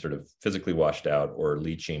being sort of physically washed out or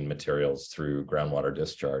leaching materials through groundwater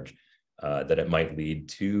discharge, that it might lead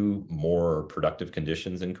to more productive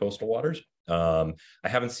conditions in coastal waters. I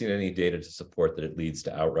haven't seen any data to support that it leads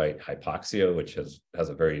to outright hypoxia, which has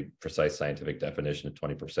a very precise scientific definition of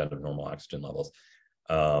 20% of normal oxygen levels.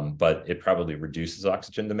 But it probably reduces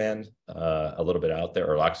oxygen demand a little bit out there,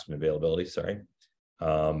 or oxygen availability, sorry.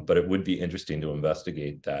 But it would be interesting to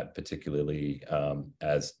investigate that, particularly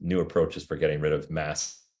as new approaches for getting rid of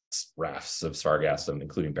mass rafts of sargassum,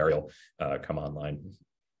 including burial, come online.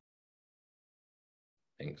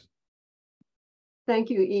 Thanks.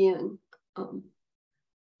 Thank you, Ian.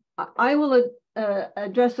 I will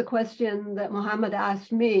address a question that Mohammed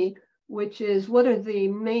asked me, which is, what are the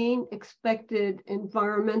main expected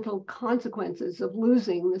environmental consequences of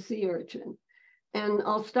losing the sea urchin? And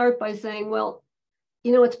I'll start by saying, well,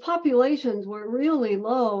 its populations were really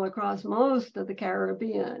low across most of the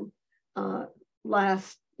Caribbean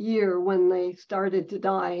last year when they started to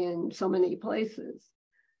die in so many places.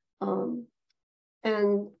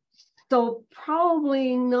 And so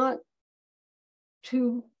probably not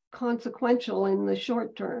too consequential in the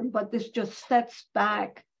short term, but this just sets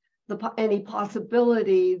back any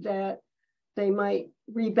possibility that they might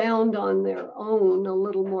rebound on their own a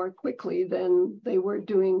little more quickly than they were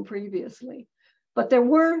doing previously. But there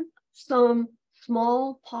were some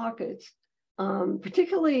small pockets,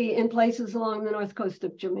 particularly in places along the north coast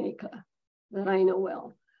of Jamaica that I know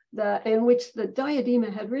well, in which the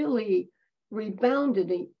diadema had really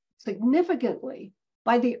rebounded significantly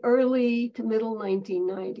by the early to middle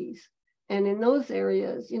 1990s. And in those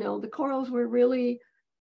areas, you know, the corals were really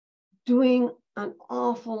doing an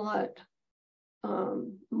awful lot,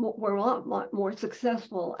 were a lot more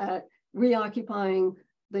successful at reoccupying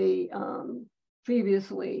the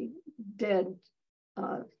previously dead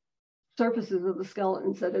surfaces of the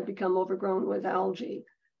skeletons that had become overgrown with algae.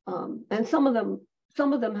 And some of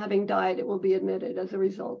them having died, it will be admitted, as a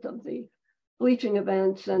result of the bleaching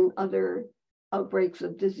events and other outbreaks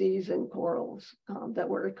of disease in corals that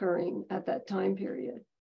were occurring at that time period.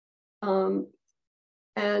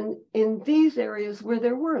 And in these areas where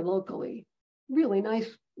there were locally really nice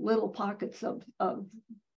little pockets of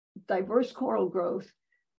diverse coral growth,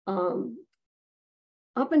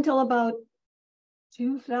 up until about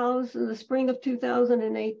the spring of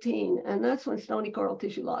 2018, and that's when stony coral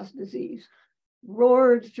tissue loss disease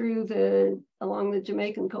roared through along the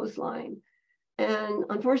Jamaican coastline. And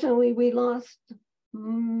unfortunately, we lost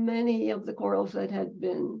many of the corals that had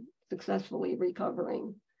been successfully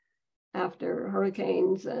recovering after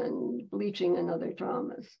hurricanes and bleaching and other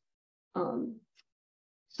traumas.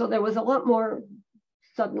 So there was a lot more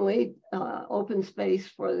suddenly open space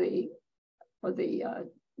for the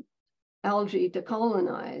algae to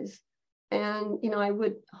colonize. And, you know, I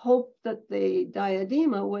would hope that the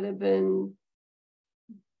diadema would have been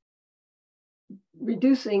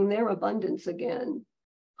reducing their abundance again.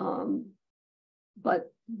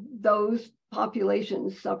 But those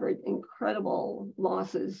populations suffered incredible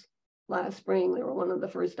losses last spring. They were one of the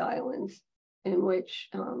first islands in which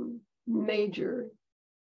major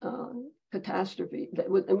catastrophe,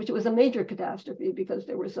 which was a major catastrophe because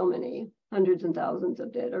there were so many hundreds and thousands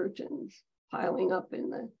of dead urchins piling up in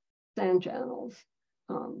the sand channels.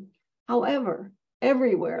 However,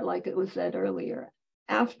 everywhere, like it was said earlier,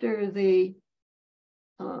 after the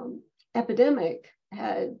epidemic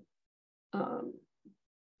had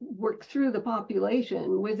worked through the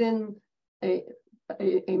population, within a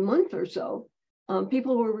month or so,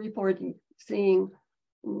 people were reporting seeing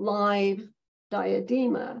live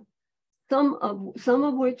diadema, some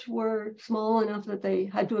of which were small enough that they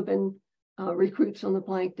had to have been recruits from the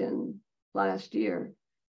plankton last year.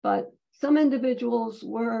 But some individuals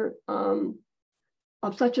were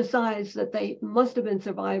of such a size that they must have been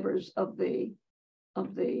survivors of the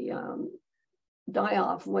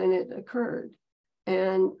die-off when it occurred.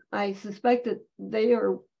 And I suspect that they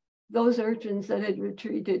are those urchins that had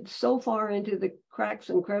retreated so far into the cracks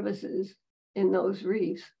and crevices in those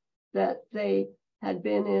reefs that they had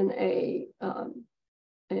been in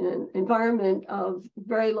an environment of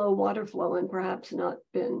very low water flow and perhaps not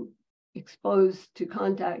been exposed to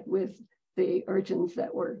contact with the urchins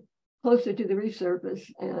that were closer to the reef surface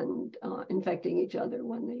and infecting each other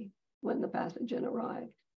when the pathogen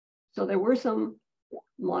arrived. So there were some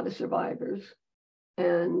modest survivors,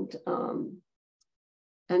 and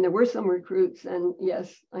there were some recruits. And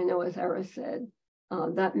yes, I know, as Harris said,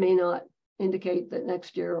 that may not indicate that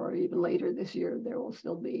next year or even later this year there will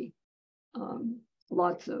still be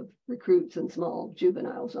lots of recruits and small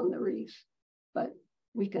juveniles on the reefs, but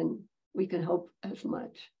we can hope as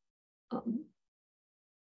much.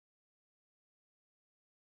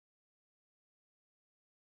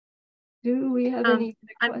 Do we have any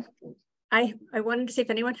questions? I wanted to see if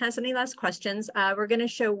anyone has any last questions. We're going to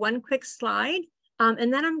show one quick slide,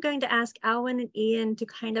 and then I'm going to ask Alwin and Ian to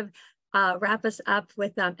kind of wrap us up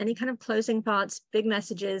with any kind of closing thoughts, big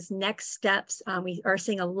messages, next steps. We are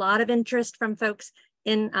seeing a lot of interest from folks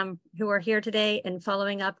who are here today and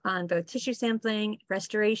following up on both tissue sampling,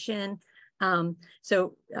 restoration.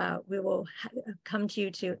 So we will come to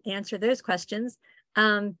you to answer those questions.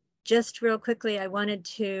 Just real quickly, I wanted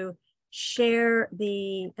to share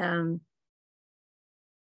the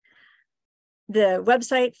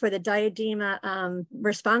website for the Diadema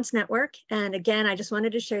Response Network. And again, I just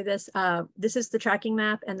wanted to share this. This is the tracking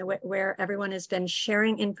map and where everyone has been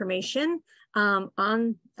sharing information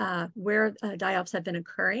on where die-offs have been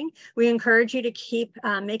occurring. We encourage you to keep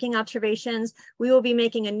making observations. We will be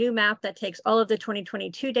making a new map that takes all of the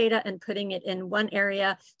 2022 data and putting it in one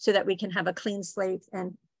area so that we can have a clean slate.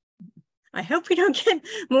 And I hope we don't get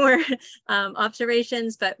more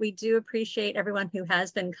observations, but we do appreciate everyone who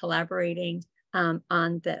has been collaborating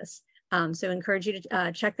on this. So encourage you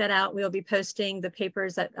to check that out. We'll be posting the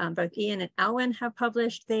papers that both Ian and Alwin have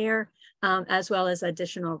published there, as well as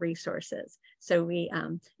additional resources. So we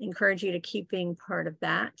encourage you to keep being part of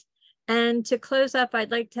that. And to close up,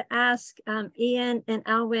 I'd like to ask Ian and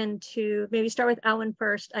Alwin to maybe start with Alwin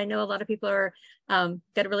first. I know a lot of people are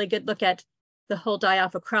got a really good look at the whole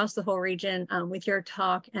die-off across the whole region with your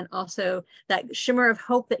talk, and also that shimmer of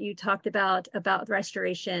hope that you talked about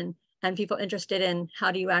restoration and people interested in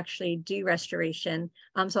how do you actually do restoration.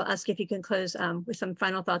 So I'll ask if you can close with some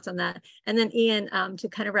final thoughts on that. And then Ian, to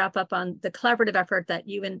kind of wrap up on the collaborative effort that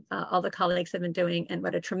you and all the colleagues have been doing, and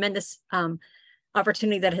what a tremendous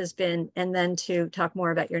opportunity that has been, and then to talk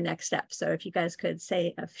more about your next steps. So if you guys could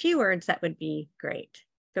say a few words, that would be great.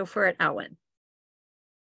 Go for it, Alwin.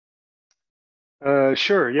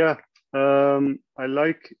 Sure, yeah. I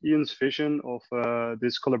like Ian's vision of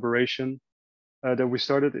this collaboration that we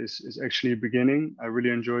started is actually beginning. I really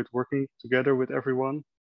enjoyed working together with everyone.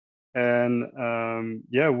 And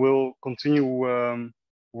yeah, we'll continue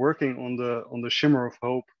working on the shimmer of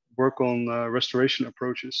hope, work on restoration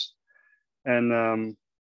approaches. And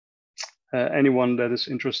anyone that is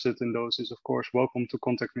interested in those is, of course, welcome to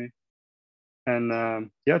contact me. And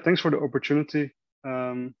yeah, thanks for the opportunity,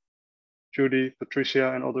 Judy,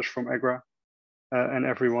 Patricia, and others from AGRA, and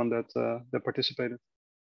everyone that participated.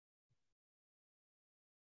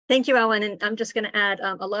 Thank you, Alwin. And I'm just going to add,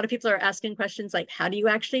 a lot of people are asking questions like, how do you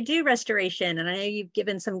actually do restoration? And I know you've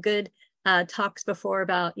given some good talks before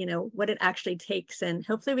about, what it actually takes. And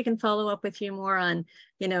hopefully we can follow up with you more on,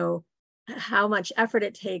 how much effort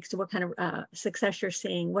it takes, what kind of success you're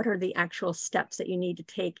seeing, what are the actual steps that you need to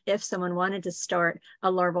take if someone wanted to start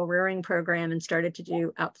a larval rearing program and started to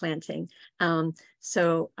do outplanting.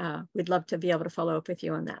 So we'd love to be able to follow up with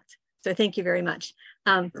you on that. So thank you very much.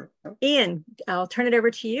 Ian, I'll turn it over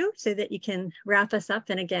to you so that you can wrap us up.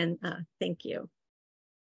 And again, thank you.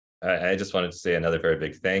 I just wanted to say another very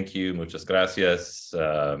big thank you. Muchas gracias.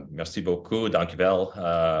 Merci beaucoup.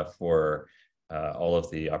 Dankjewel for all of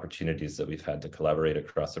the opportunities that we've had to collaborate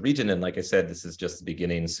across the region. And like I said, this is just the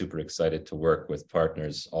beginning. Super excited to work with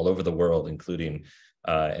partners all over the world, including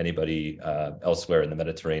anybody elsewhere in the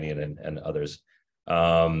Mediterranean and others.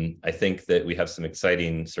 I think that we have some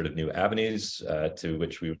exciting sort of new avenues to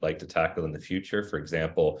which we would like to tackle in the future. For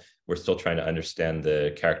example, we're still trying to understand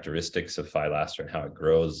the characteristics of phylaster and how it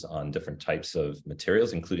grows on different types of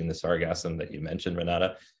materials, including the sargassum that you mentioned,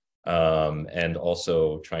 Renata. And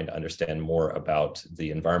also trying to understand more about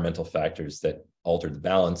the environmental factors that alter the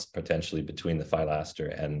balance potentially between the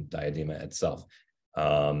phylaster and Diadema itself,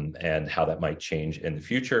 and how that might change in the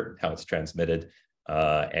future, how it's transmitted,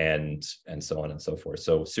 and so on and so forth.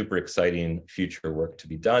 So super exciting future work to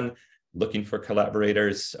be done. Looking for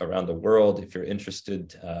collaborators around the world. If you're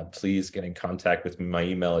interested, please get in contact with me. My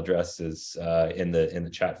email address is in the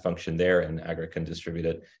chat function there, and AGRA can distribute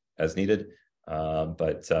it as needed.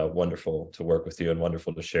 But wonderful to work with you and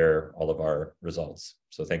wonderful to share all of our results.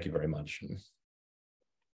 So thank you very much.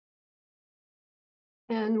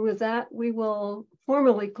 And with that, we will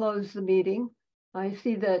formally close the meeting. I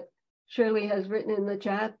see that Shirley has written in the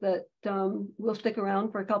chat that we'll stick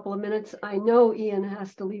around for a couple of minutes. I know Ian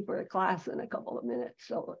has to leave for a class in a couple of minutes,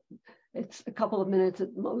 so it's a couple of minutes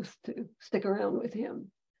at most to stick around with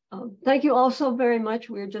him. Thank you all so very much.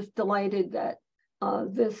 We're just delighted that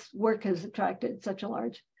this work has attracted such a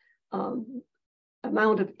large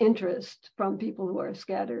amount of interest from people who are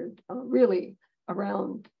scattered really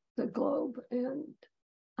around the globe. And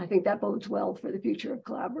I think that bodes well for the future of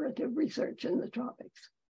collaborative research in the tropics.